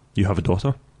that... You have a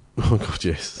daughter? Oh God,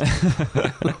 yes.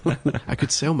 I could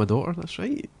sell my daughter. That's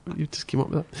right. You just came up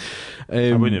with that.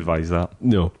 I wouldn't advise that.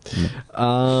 No.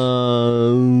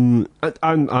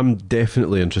 I'm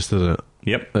definitely interested in it.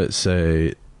 Yep. It's.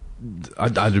 I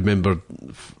remember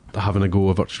having a go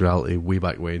of Virtuality way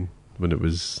back when it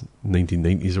was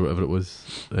 1990s or whatever it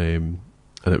was, and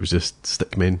it was just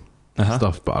stickmen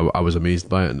stuff. But I was amazed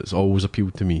by it, and it's always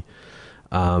appealed to me.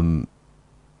 I'm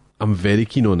very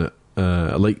keen on it.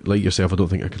 Like yourself, I don't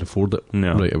think I can afford it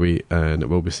right away, and it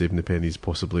will be saving the pennies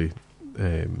possibly,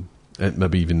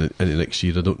 maybe even into next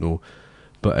year. I don't know,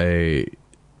 but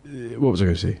what was I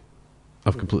going to say?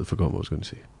 I've completely forgotten what I was going to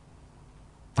say.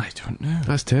 I don't know.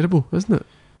 That's terrible, isn't it?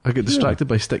 I get distracted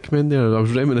by stickmen there. I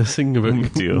was reminiscing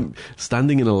about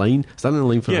standing in a line for I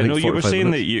think you were saying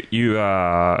minutes. that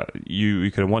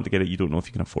you kind of want to get it. You don't know if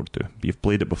you can afford to. But you've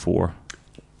played it before.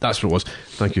 That's what it was.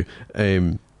 Thank you.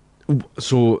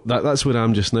 So that's where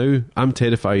I'm just now. I'm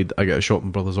terrified I get a shot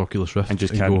in Brothers Oculus Rift and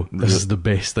just go, this is the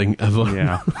best thing ever.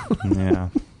 Yeah.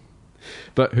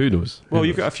 But who knows?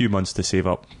 You've got a few months to save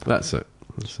up. That's it.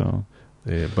 So,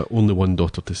 but only one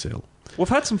daughter to sell. We've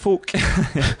had some folk,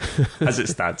 as it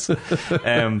stands.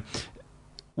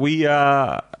 We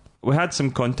had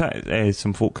some contact,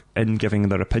 some folk in giving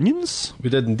their opinions. We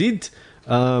did indeed.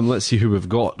 Let's see who we've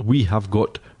got. We have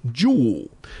got Joe.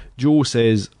 Joe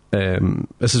says,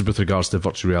 this is with regards to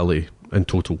virtual reality in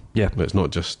total. Yeah. It's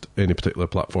not just any particular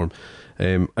platform.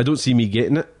 I don't see me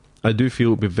getting it. I do feel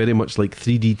it would be very much like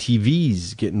 3D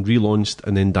TVs getting relaunched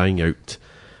and then dying out.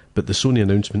 But the Sony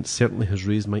announcement certainly has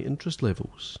raised my interest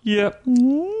levels. Yeah.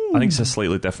 I think it's a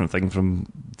slightly different thing from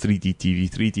 3D TV.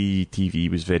 3D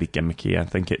TV was very gimmicky. I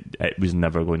think it was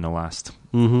never going to last.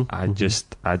 I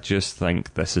just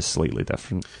think this is slightly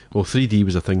different. Well, 3D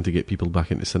was a thing to get people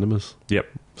back into cinemas. Yep.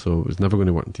 So it was never going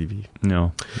to work on TV.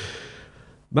 No.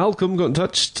 Malcolm got in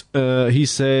touch. He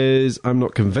says, I'm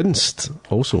not convinced.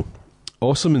 Also,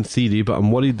 awesome in theory, but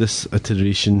I'm worried this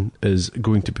iteration is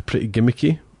going to be pretty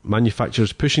gimmicky.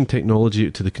 Manufacturers pushing technology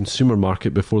to the consumer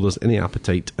market before there's any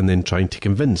appetite and then trying to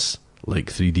convince, like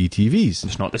 3D TVs.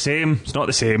 It's not the same. It's not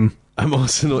the same. I'm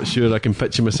also not sure I can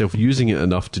picture myself using it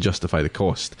enough to justify the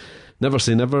cost. Never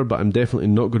say never, but I'm definitely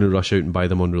not going to rush out and buy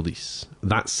them on release.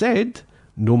 That said,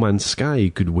 No Man's Sky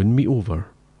could win me over.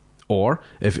 Or,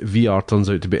 if VR turns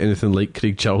out to be anything like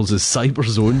Craig Charles's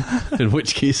Cyberzone, in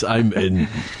which case I'm in.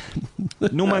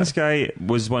 No Man's Sky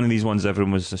was one of these ones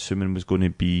everyone was assuming was going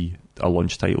to be a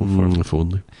launch title for. If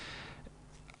only.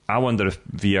 I wonder if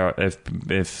VR,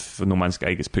 if No Man's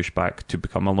Sky gets pushed back to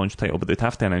become a launch title, but they'd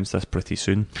have to announce this pretty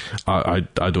soon. I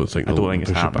don't think. I don't think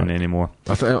it's happening anymore.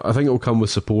 I think it will come with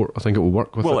support. I think it will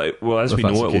work with it. Well, as we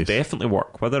know, it will definitely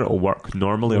work. Whether it will work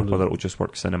normally or whether it will just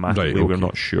work cinematically, right, okay. We're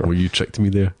not sure. Well, you tricked me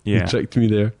there. Yeah. You tricked me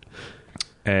there.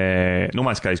 No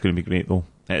Man's Sky is going to be great, though.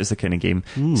 It is the kind of game.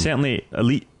 Certainly,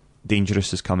 Elite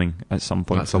Dangerous is coming at some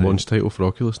point. That's a launch title for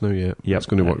Oculus now. Yeah, it's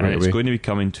going to work right away. It's going to be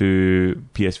coming to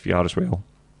PSVR as well.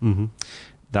 Mm-hmm.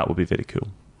 That would be very cool.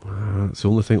 It's the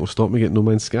only thing that will stop me getting No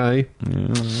Man's Sky.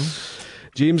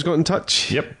 James got in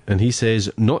touch. Yep. And he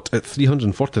says, not at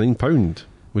 £349.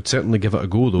 Would certainly give it a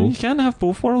go, though. You can't have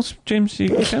both worlds, James. You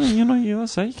can't, that's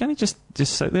it. You can't just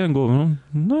sit there and go,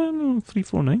 no,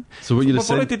 349. So what you'd have We've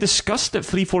said... already discussed that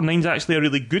 349 is actually a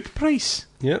really good price.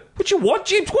 Yeah. What do you want,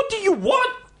 James? What do you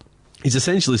want? He's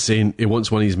essentially saying he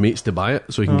wants one of his mates to buy it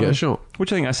so he can get a shot. What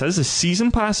do you think this is? The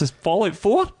season pass is Fallout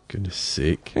 4? Goodness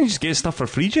sake. You just get stuff for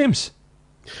free, James.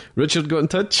 Richard got in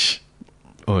touch.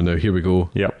 Oh, no, here we go.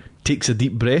 Yep. Takes a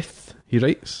deep breath, he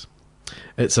writes.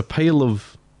 It's a pile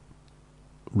of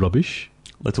rubbish.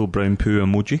 Little brown poo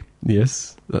emoji.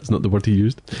 Yes, that's not the word he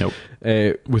used. Nope.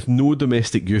 With no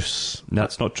domestic use.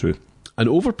 That's not true. An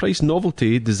overpriced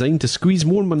novelty designed to squeeze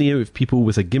more money out of people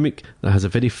with a gimmick that has a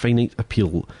very finite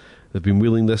appeal. They've been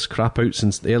wheeling this crap out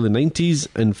since the early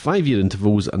 90s in 5-year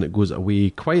intervals, and it goes away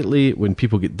quietly when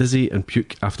people get dizzy and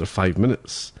puke after 5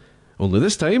 minutes. Only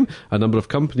this time, a number of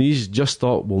companies just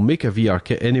thought we'll make a VR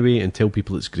kit anyway and tell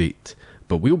people it's great.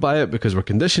 But we'll buy it because we're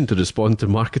conditioned to respond to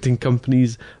marketing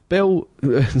companies' we're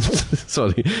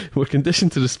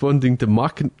conditioned to responding to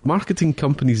marketing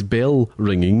companies' bell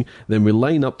ringing. Then we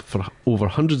line up for over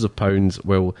hundreds of pounds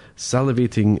while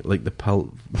salivating like the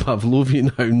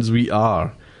Pavlovian hounds we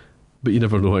are. But you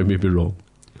never know, I may be wrong.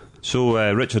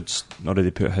 So Richard's already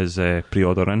put his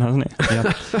pre-order in, hasn't he?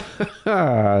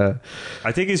 Yeah.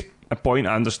 I take his point.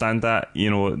 I understand that,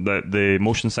 the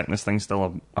motion sickness thing's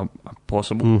still a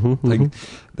possible thing.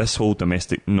 This whole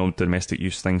non-domestic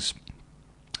use thing's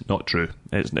not true.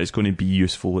 It's going to be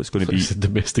useful. It's going to be... Is it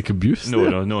domestic abuse?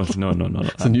 No.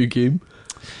 It's a new game.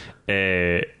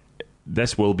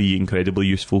 This will be incredibly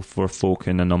useful for folk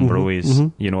in a number of ways.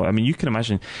 You can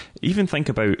imagine, even think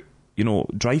about,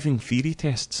 driving theory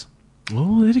tests.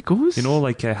 Oh, there it goes.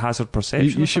 Like hazard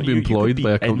perception. You should be employed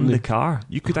by a company. In the car.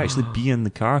 You could actually be in the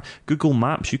car. Google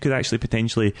Maps, you could actually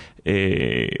potentially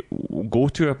go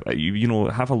to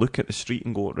have a look at the street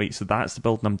and go, right, so that's the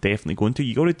building I'm definitely going to.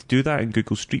 You got to do that in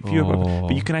Google Street View,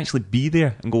 but you can actually be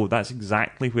there and go, that's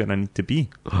exactly where I need to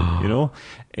be.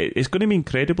 It's going to be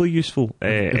incredibly useful,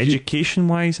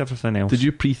 education-wise, everything else. Did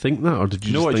you pre-think that, or did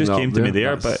you? No, it just came to me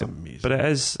there, but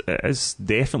it is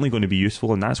definitely going to be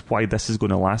useful, and that's why this is going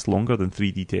to last longer than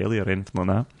 3D Telly or anything like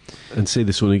that. And say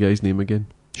the Sony guy's name again.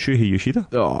 Shuhei Yoshida.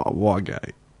 Oh, what a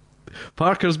guy.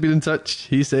 Parker's been in touch.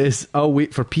 He says, I'll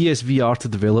wait for PSVR to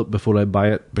develop before I buy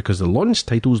it because the launch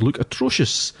titles look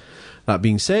atrocious. That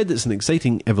being said, it's an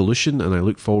exciting evolution, and I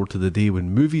look forward to the day when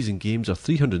movies and games are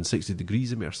 360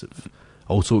 degrees immersive.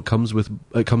 Also, it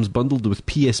comes bundled with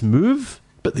PS Move,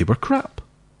 but they were crap.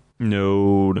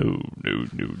 No.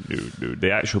 The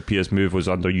actual PS Move was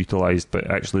underutilised, but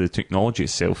actually the technology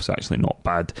itself is actually not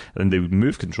bad, and the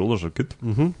Move controllers are good.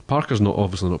 Parker's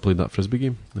obviously not played that Frisbee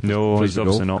game. No, he's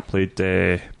obviously not played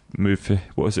Move.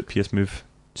 What is it? PS Move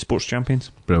Sports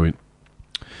Champions. Brilliant.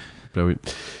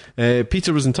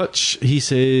 Peter was in touch. He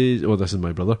says, this is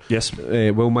my brother. Yes.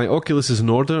 Well, my Oculus is in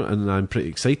order and I'm pretty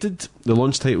excited. The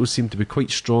launch titles seem to be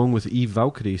quite strong, with Eve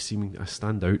Valkyrie seeming a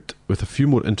standout, with a few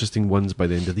more interesting ones by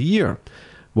the end of the year.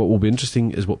 What will be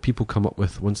interesting is what people come up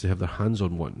with once they have their hands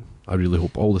on one. I really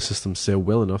hope all the systems sell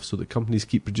well enough so that companies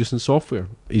keep producing software.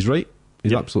 He's right.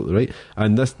 He's absolutely right.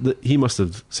 And he must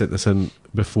have sent this in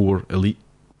before Elite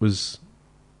was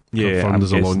confirmed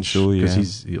as a launch, because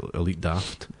he's Elite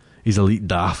Daft. He's Elite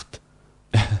Daft.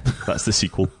 That's the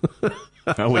sequel.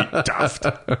 Elite Daft.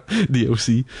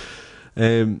 DLC.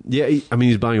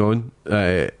 He's bang on.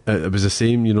 It was the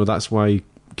same, that's why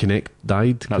Kinect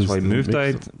died. That's why Move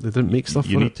died. They didn't make stuff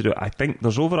You for need it. to do it. I think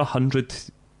there's over 100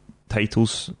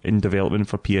 titles in development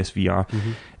for PSVR.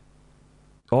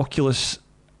 Oculus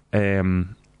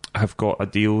have got a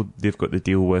deal. They've got the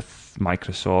deal with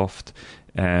Microsoft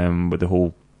with the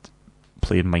whole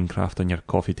playing Minecraft on your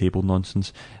coffee table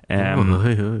nonsense.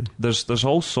 There's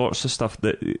all sorts of stuff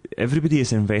that everybody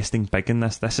is investing big in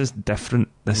this. This is different.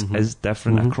 This is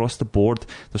different across the board.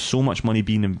 There's so much money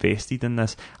being invested in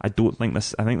this. I think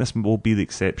this will be the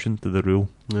exception to the rule.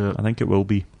 Yeah. I think it will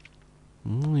be.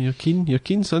 You're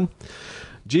keen, son.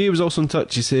 Jay was also in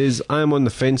touch. He says, I am on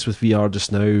the fence with VR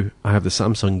just now. I have the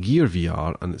Samsung Gear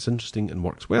VR and it's interesting and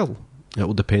works well. It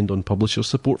will depend on publisher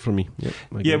support for me.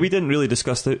 Yeah, we didn't really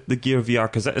discuss the Gear VR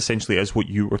because it essentially is what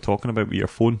you were talking about with your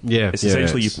phone. Yeah, it's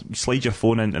essentially you slide your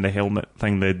phone into the helmet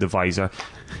thing, the visor,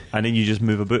 and then you just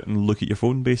move about and look at your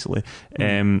phone basically.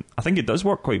 I think it does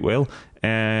work quite well,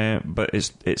 but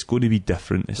it's going to be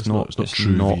different. It's not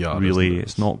true VR, really.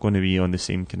 It's not going to be on the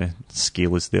same kind of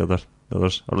scale as the others, or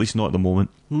at least not at the moment.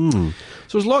 So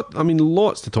there's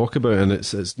lots to talk about, and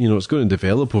it's going to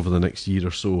develop over the next year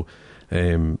or so.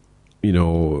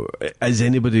 Has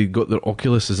anybody got their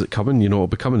Oculus? Is it coming? It'll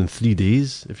be coming in 3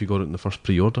 days if you got it in the first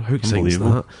pre-order. How exciting is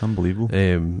that? Unbelievable.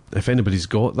 If anybody's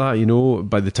got that,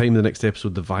 by the time the next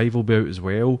episode, the Vive will be out as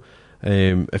well.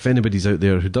 If anybody's out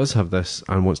there who does have this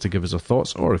and wants to give us their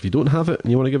thoughts, or if you don't have it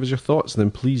and you want to give us your thoughts, then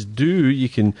please do. You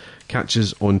can catch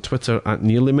us on Twitter at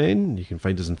NearlyMen. You can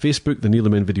find us on Facebook, the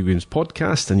Nearly Men Video Games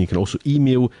Podcast, and you can also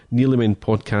email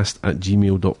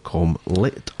nearlymenpodcast@gmail.com.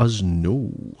 Let us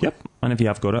know. Yep, and if you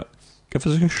have got it, give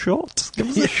us a shot.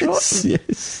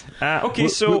 Yes. Okay,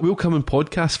 so we'll come and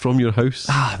podcast from your house.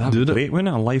 That'd be great, wouldn't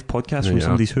it? A live podcast from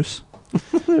somebody's house.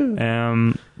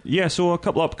 So a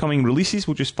couple upcoming releases.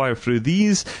 We'll just fire through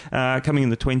these. Coming on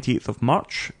the 28th of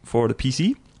March for the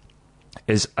PC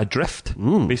is Adrift.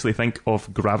 Basically, think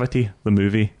of Gravity, the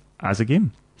movie, as a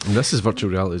game. And this is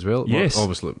virtual reality as well. Yes. Well,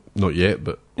 obviously not yet,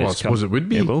 but I suppose it would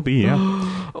be. It will be, yeah.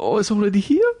 Oh, it's already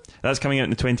here? That's coming out on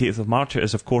the 28th of March. It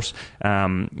is, of course,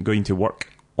 going to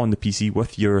work on the PC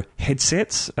with your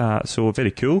headsets. So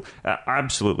very cool.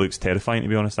 Absolutely looks terrifying, to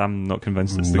be honest. I'm not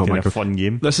convinced it's the kind of fun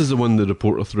game. This is the one the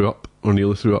reporter threw up, or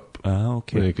nearly threw up.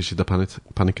 Okay. Because she had a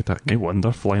panic attack. I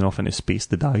wonder, flying off into space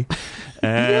to die.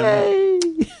 Yay!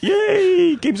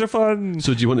 Yay! Games are fun!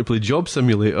 So do you want to play Job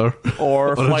Simulator?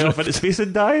 Or fly off into space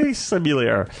and die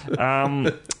Simulator?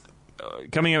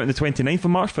 Coming out on the 29th of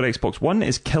March for Xbox One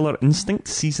is Killer Instinct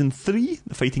Season 3,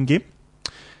 the fighting game.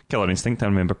 Killer Instinct, I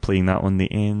remember playing that on the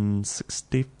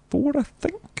N64, I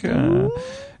think.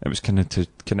 It was kind of to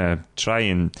try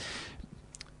and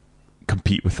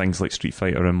compete with things like Street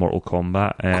Fighter and Mortal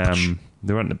Kombat.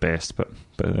 They weren't the best, but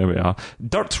there we are.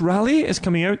 Dirt Rally is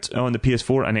coming out on the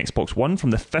PS4 and Xbox One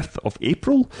from the 5th of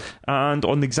April, and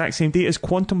on the exact same day is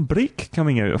Quantum Break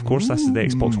coming out. Of course, this is the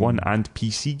Xbox One and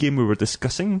PC game we were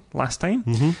discussing last time.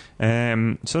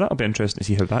 So that'll be interesting to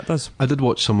see how that does. I did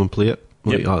watch someone play it. A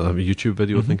YouTube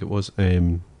video, I think it was.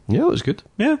 It was good.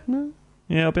 Yeah,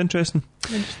 it'll be interesting.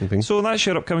 Interesting thing. So that's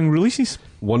your upcoming releases.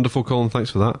 Wonderful, Colin.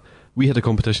 Thanks for that. We had a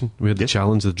competition. We had the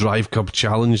challenge, the Drive Cub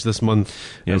Challenge this month.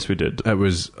 Yes, we did. It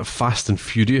was fast and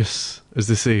furious, as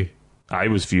they say. I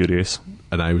was furious.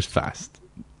 And I was fast.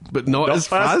 But not as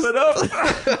fast enough.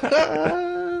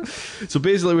 So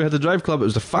basically, we had the Drive Club. It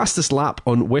was the fastest lap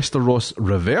on Westeros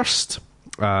Reversed.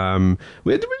 We had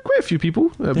quite a few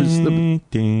people. It was very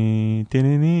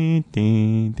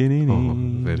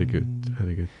good,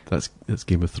 very good. That's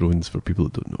Game of Thrones for people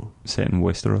that don't know. Set in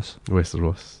Westeros.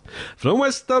 From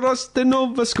Westeros to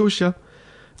Nova Scotia.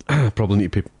 Probably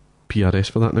need to pay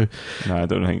PRS for that now. No, I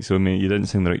don't think so, mate. You didn't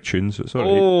sing the right tune, so it's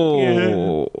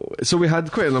alright. So we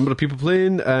had quite a number of people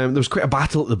playing. There was quite a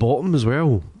battle at the bottom as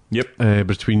well. Yep.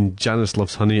 Between Janice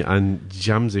Loves Honey and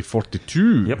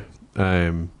Jamsey42. Yep.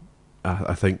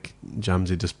 I think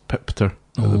Jamsey just pipped her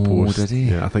at the post. Did he?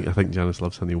 Yeah, I think Janice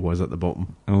Loves Honey was at the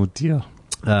bottom. Oh dear.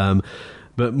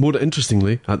 But more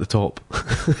interestingly, at the top.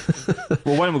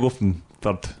 Well, why don't we go from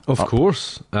third? Of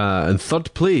course. In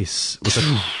third place,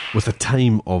 with a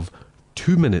time of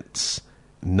 2 minutes,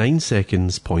 9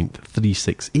 seconds,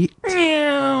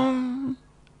 .368,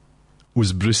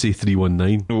 was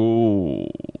Brucey319.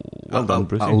 Oh, well done,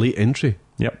 Brucey. A late entry.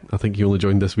 Yep. I think he only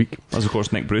joined this week. As of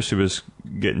course Nick Bruce, who was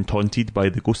getting taunted by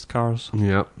the ghost cars.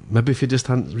 Yeah. Maybe if he just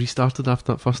hadn't restarted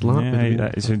after that first lap.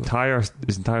 Yeah, his entire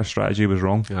strategy was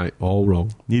wrong. Aye, all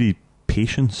wrong. Needed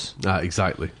patience.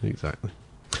 Exactly.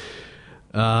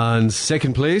 And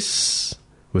second place,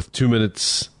 with 2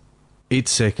 minutes, 8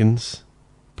 seconds,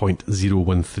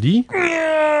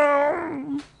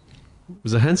 .013,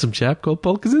 was a handsome chap called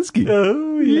Paul Kaczynski.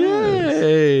 Oh,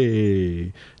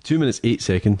 Yay! 2 minutes, 8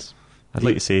 seconds. I'd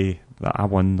like to say that I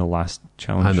won the last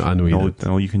challenge. I know you did.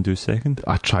 All you can do is second.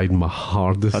 I tried my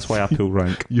hardest. That's why I pull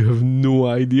rank. You have no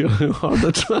idea how hard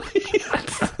I tried.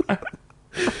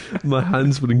 My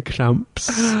hands were in cramps.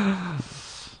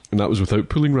 And that was without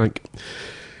pulling rank.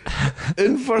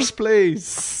 In first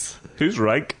place. Who's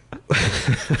rank?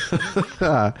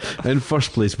 In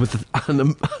first place with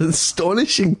an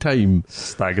astonishing time.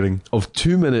 Staggering. Of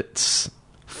 2 minutes,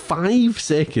 5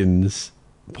 seconds,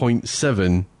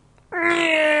 0.7.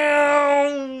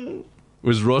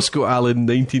 Was Roscoe Allen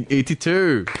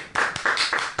 1982.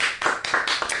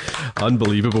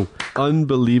 Unbelievable.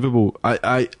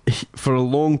 I for a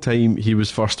long time he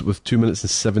was first with 2 minutes and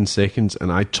 7 seconds,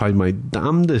 and I tried my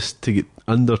damnedest to get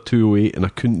under 208 and I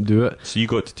couldn't do it. So you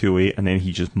got to 208 and then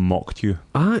he just mocked you.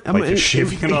 I mean,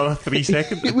 shaving another 3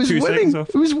 seconds. It was 2 winning. seconds off.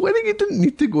 It was winning. It didn't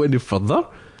need to go any further.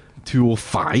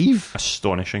 205.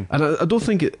 Astonishing. And I don't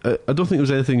think it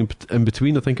was anything in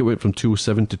between. I think it went from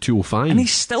 207 to 205. And he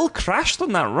still crashed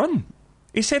on that run.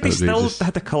 He said he still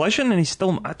had a collision, and he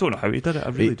still... I don't know how he did it. I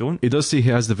really don't. He does say he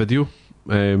has the video.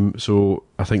 So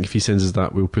I think if he sends us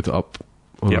that, we'll put it up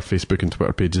on our Facebook and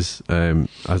Twitter pages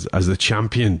as the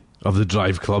champion of the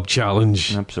Drive Club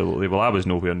Challenge. Absolutely. Well, I was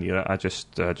nowhere near it. I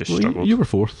just struggled. You were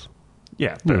fourth.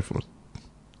 Yeah. You were fourth.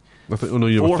 I think,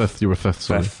 you were fifth. You were fifth,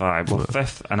 sorry.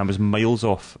 Fifth, and I was miles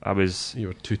off. You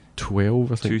were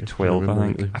 212, I think. 212,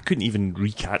 I think. I couldn't even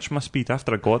recatch my speed.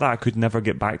 After I got that, I could never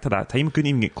get back to that time. I couldn't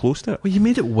even get close to it. Well, you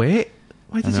made it wet.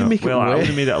 Why did you make it wet? Well, I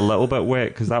only made it a little bit wet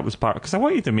because that was because I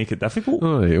wanted to make it difficult.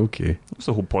 Oh, right, okay. That's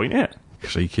the whole point of it.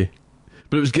 Crikey.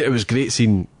 But it was great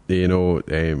seeing,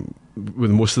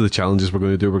 with most of the challenges we're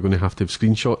going to have to have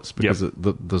screenshots because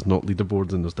there's not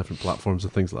leaderboards and there's different platforms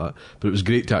and things like that. But it was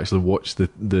great to actually watch the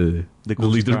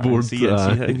leaderboard. See it.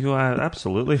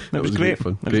 Absolutely. It was great.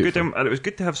 Fun. It was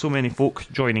good to have so many folk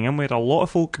joining in. We had a lot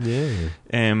of folk giving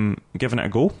it a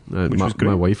go, which was great.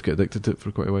 My wife got addicted to it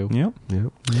for quite a while. Yeah.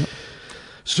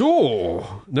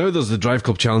 So, now there's the Drive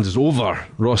Club Challenge is over.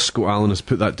 Roscoe Allen has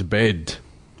put that to bed.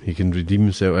 He can redeem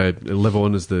himself, live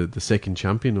on as the second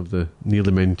champion of the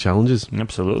Nearly Men challenges.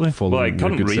 Absolutely.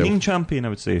 Current reigning champion, I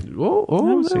would say. I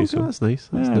would say so. That's nice.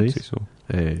 That's nice. I would say so.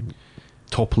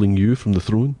 Toppling you from the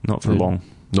throne. Not for long.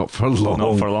 Not for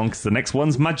long, because the next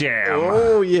one's my jam.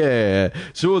 Oh, yeah.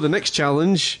 So the next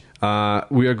challenge, we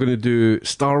are going to do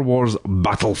Star Wars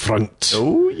Battlefront.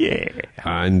 Oh, yeah.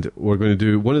 And we're going to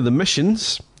do one of the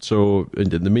missions. So in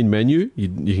the main menu, you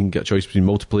can get a choice between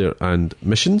multiplayer and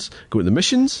missions. Go to the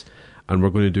missions, and we're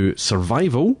going to do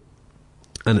survival.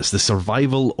 And it's the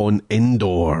survival on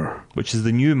Endor, which is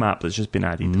the new map that's just been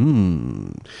added.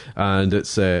 And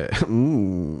it's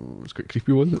it's quite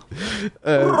creepy, wasn't it?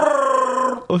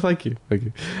 Oh, thank you.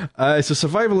 So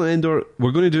survival on Endor,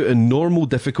 we're going to do it in normal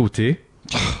difficulty.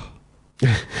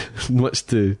 Much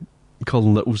to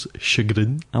Colin Little's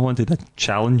chagrin. I wanted a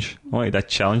challenge. Well,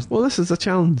 this is a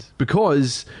challenge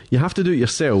because you have to do it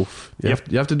yourself. You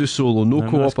have to do solo, no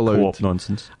co-op allowed. Co-op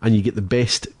nonsense. And you get the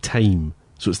best time.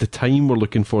 So it's the time we're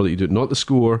looking for that you do. Not the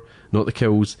score, not the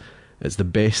kills. It's the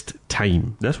best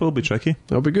time. This will be tricky.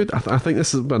 That'll be good. I think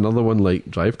this is another one like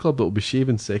Drive Club that'll be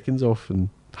shaving seconds off and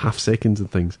half seconds and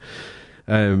things.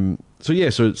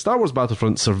 So Star Wars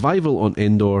Battlefront, survival on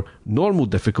Endor, normal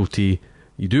difficulty.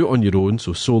 You do it on your own,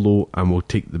 so solo, and we'll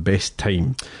take the best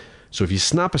time. So if you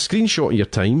snap a screenshot of your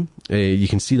time, you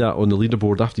can see that on the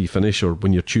leaderboard after you finish or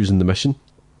when you're choosing the mission.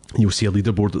 You'll see a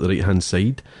leaderboard at the right hand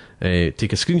side.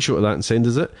 Take a screenshot of that and send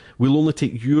us it. We'll only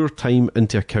take your time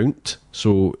into account.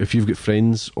 So if you've got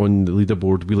friends on the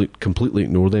leaderboard, we'll completely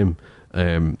ignore them.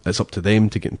 It's up to them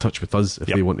to get in touch with us if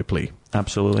they want to play.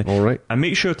 Absolutely. All right. And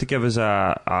make sure to give us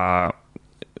a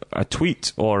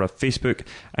tweet or a Facebook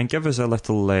and give us a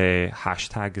little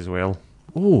hashtag as well.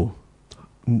 Oh,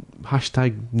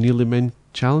 hashtag Nearly Men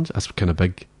Challenge? That's kind of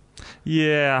big.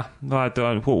 Yeah, I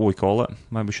don't. What will we call it?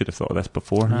 Maybe we should have thought of this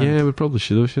beforehand. Yeah, we probably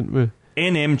should have, shouldn't we?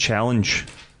 NM Challenge.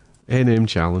 NM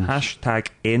Challenge. Hashtag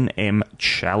NM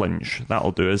Challenge.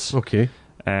 That'll do us. Okay.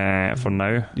 For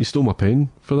now. You stole my pen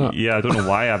for that? Yeah, I don't know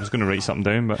why. I was going to write something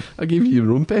down, but I gave you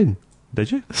your own pen.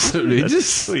 Did you? It's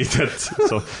outrageous. So you did.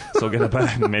 So get a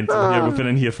bit mental here. We've been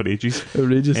in here for ages.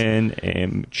 Outrageous.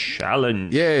 NM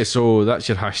Challenge. Yeah, so that's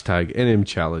your hashtag, NM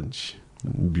Challenge.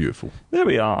 Beautiful. There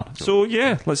we are. So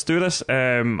yeah, let's do this. I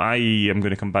am going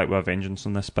to come back with a vengeance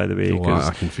on this, by the way, because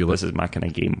I can feel this is my kind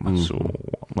of game. So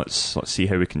let's see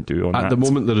how we can do on that. At the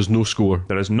moment, there is no score.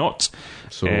 There is not.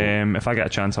 So if I get a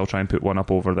chance, I'll try and put one up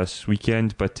over this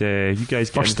weekend. But you guys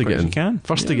first get in to get in. you can.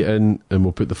 First to get in, and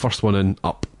we'll put the first one in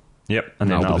up. Yep,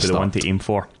 and then that'll be the one to aim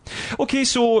for. Okay,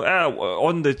 so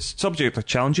on the subject of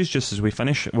challenges, just as we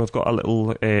finish, we've got a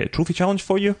little trophy challenge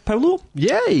for you, Paolo.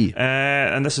 Yay!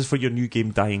 And this is for your new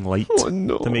game, Dying Light. Oh,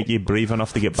 no. To make you brave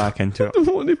enough to get back into it. I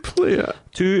don't want to play it.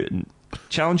 2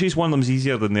 challenges, one of them's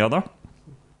easier than the other.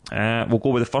 We'll go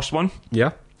with the first one.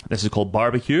 Yeah. This is called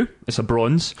Barbecue. It's a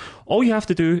bronze. All you have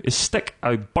to do is stick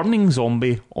a burning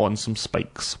zombie on some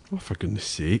spikes. Oh, for goodness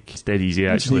sake. It's dead easy,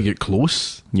 Actually, actually. you get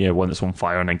close. Yeah, one that's on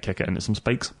fire and then kick it into some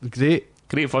spikes. Great.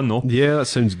 Great fun, though. Yeah, that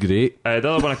sounds great. The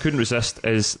other one I couldn't resist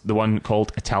is the one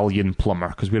called Italian Plumber,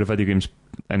 because we're a video games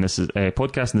and this is a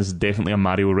podcast, and this is definitely a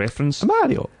Mario reference. A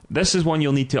Mario? This is one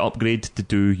you'll need to upgrade to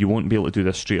do. You won't be able to do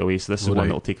this straight away, so this is one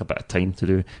that'll take a bit of time to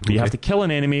do. But you have to kill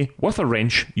an enemy with a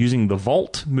wrench using the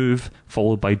vault move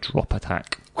followed by drop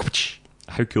attack.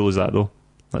 How cool is that, though?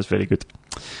 That's very good.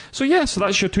 So yeah, so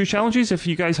that's your 2 challenges. If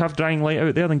you guys have Dying Light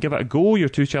out there, then give it a go. Your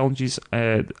 2 challenges,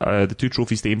 the 2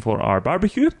 trophies to aim for are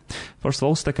Barbecue. First of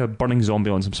all, stick a burning zombie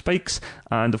on some spikes.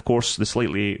 And of course, the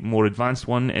slightly more advanced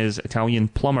one is Italian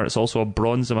Plumber. It's also a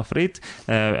bronze, I'm afraid.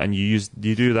 And you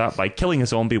do that by killing a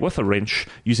zombie with a wrench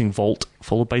using Vault,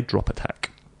 followed by Drop Attack.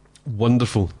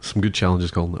 Wonderful. Some good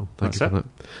challenges, Colin, now. Thank That's you for that.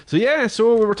 So yeah,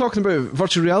 so we were talking about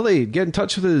virtual reality. Get in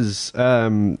touch with us.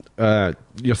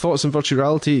 Your thoughts on virtual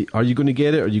reality. Are you going to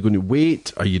get it? Are you going to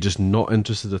wait? Are you just not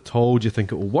interested at all? Do you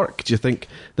think it will work? Do you think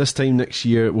this time next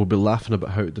year we'll be laughing about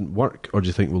how it didn't work? Or do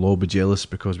you think we'll all be jealous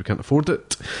because we can't afford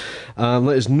it?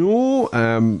 Let us know.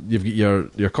 You've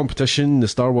got your competition, the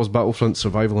Star Wars Battlefront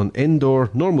Survival and Endor,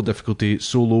 normal difficulty,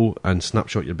 solo, and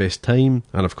snapshot your best time.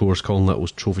 And of course, Colin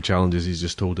Little's trophy challenges he's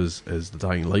just told us is the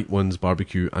Dying Light ones,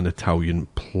 Barbecue and Italian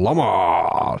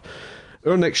Plumber.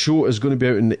 Our next show is going to be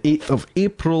out on the 8th of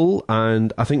April,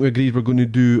 and I think we agreed we're going to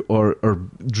do our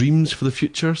dreams for the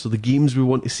future, so the games we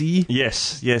want to see.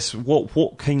 Yes.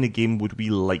 What kind of game would we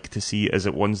like to see? Is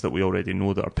it ones that we already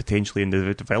know that are potentially in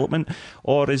the development,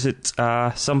 or is it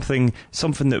something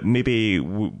that maybe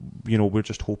we're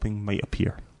just hoping might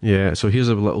appear? Yeah, so here's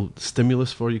a little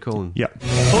stimulus for you, Colin. Yeah.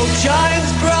 Hope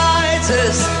shines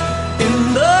brightest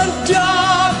in the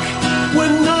dark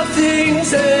when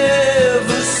nothing's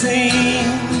ever seen.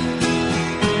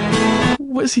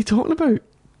 What is he talking about?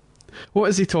 What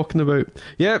is he talking about?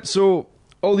 Yeah, so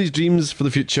all these dreams for the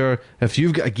future. If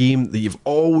you've got a game that you've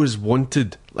always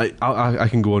wanted, like I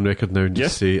can go on record now and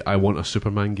just say I want a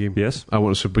Superman game. Yes. I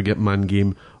want a Superman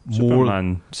game.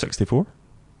 Superman 64?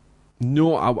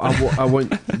 No, I want.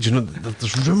 Do you know?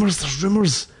 There's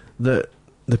rumours that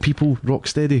the people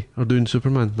Rocksteady are doing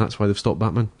Superman. That's why they've stopped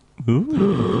Batman.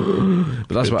 Ooh.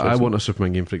 But that's what I want, a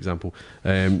Superman game, for example.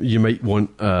 You might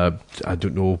want I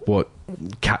don't know what,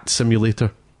 cat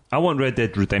simulator. I want Red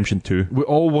Dead Redemption 2 We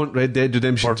all want Red Dead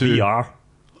Redemption for 2 VR.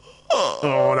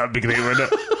 Oh, that'd be great,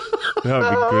 wouldn't it? That'd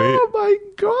be great. Oh my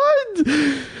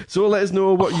god! So let us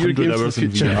know what your games for the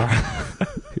future.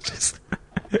 Just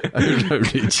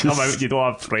Outrageous. come out, you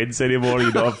don't have friends anymore,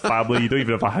 you don't have family, you don't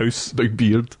even have a house. Big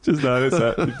beard. Just that's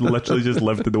it. You've literally just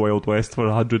lived in the Wild West for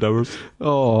 100 hours.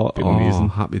 Been amazing.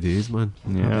 Happy days, man.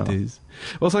 Yeah. Happy days.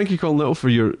 Well, thank you, Colin Little, for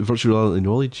your virtual reality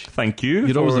knowledge. Thank you.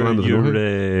 You're always the man with the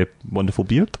your wonderful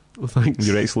beard. Well, thanks.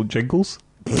 Your excellent jingles.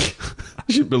 I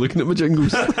should be looking at my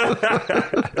jingles.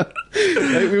 Right,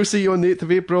 we'll see you on the 8th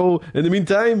of April. In the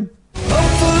meantime, Hope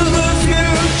for the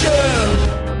future.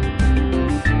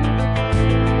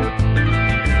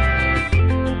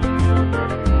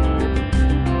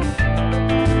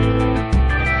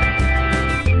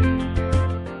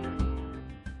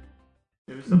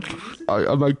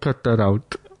 I might cut that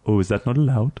out. Oh, is that not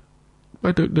allowed?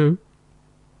 I don't know.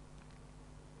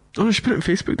 Oh, she put it on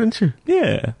Facebook, didn't you?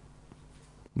 Yeah.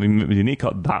 We need to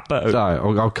cut that bit out. Sorry,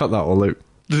 I'll cut that all out.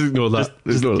 Just ignore that.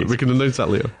 Just Ignore in that. case. We can announce that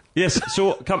later. Yes,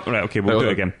 so come right, okay, we'll do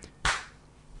it again.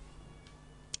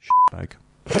 Bag.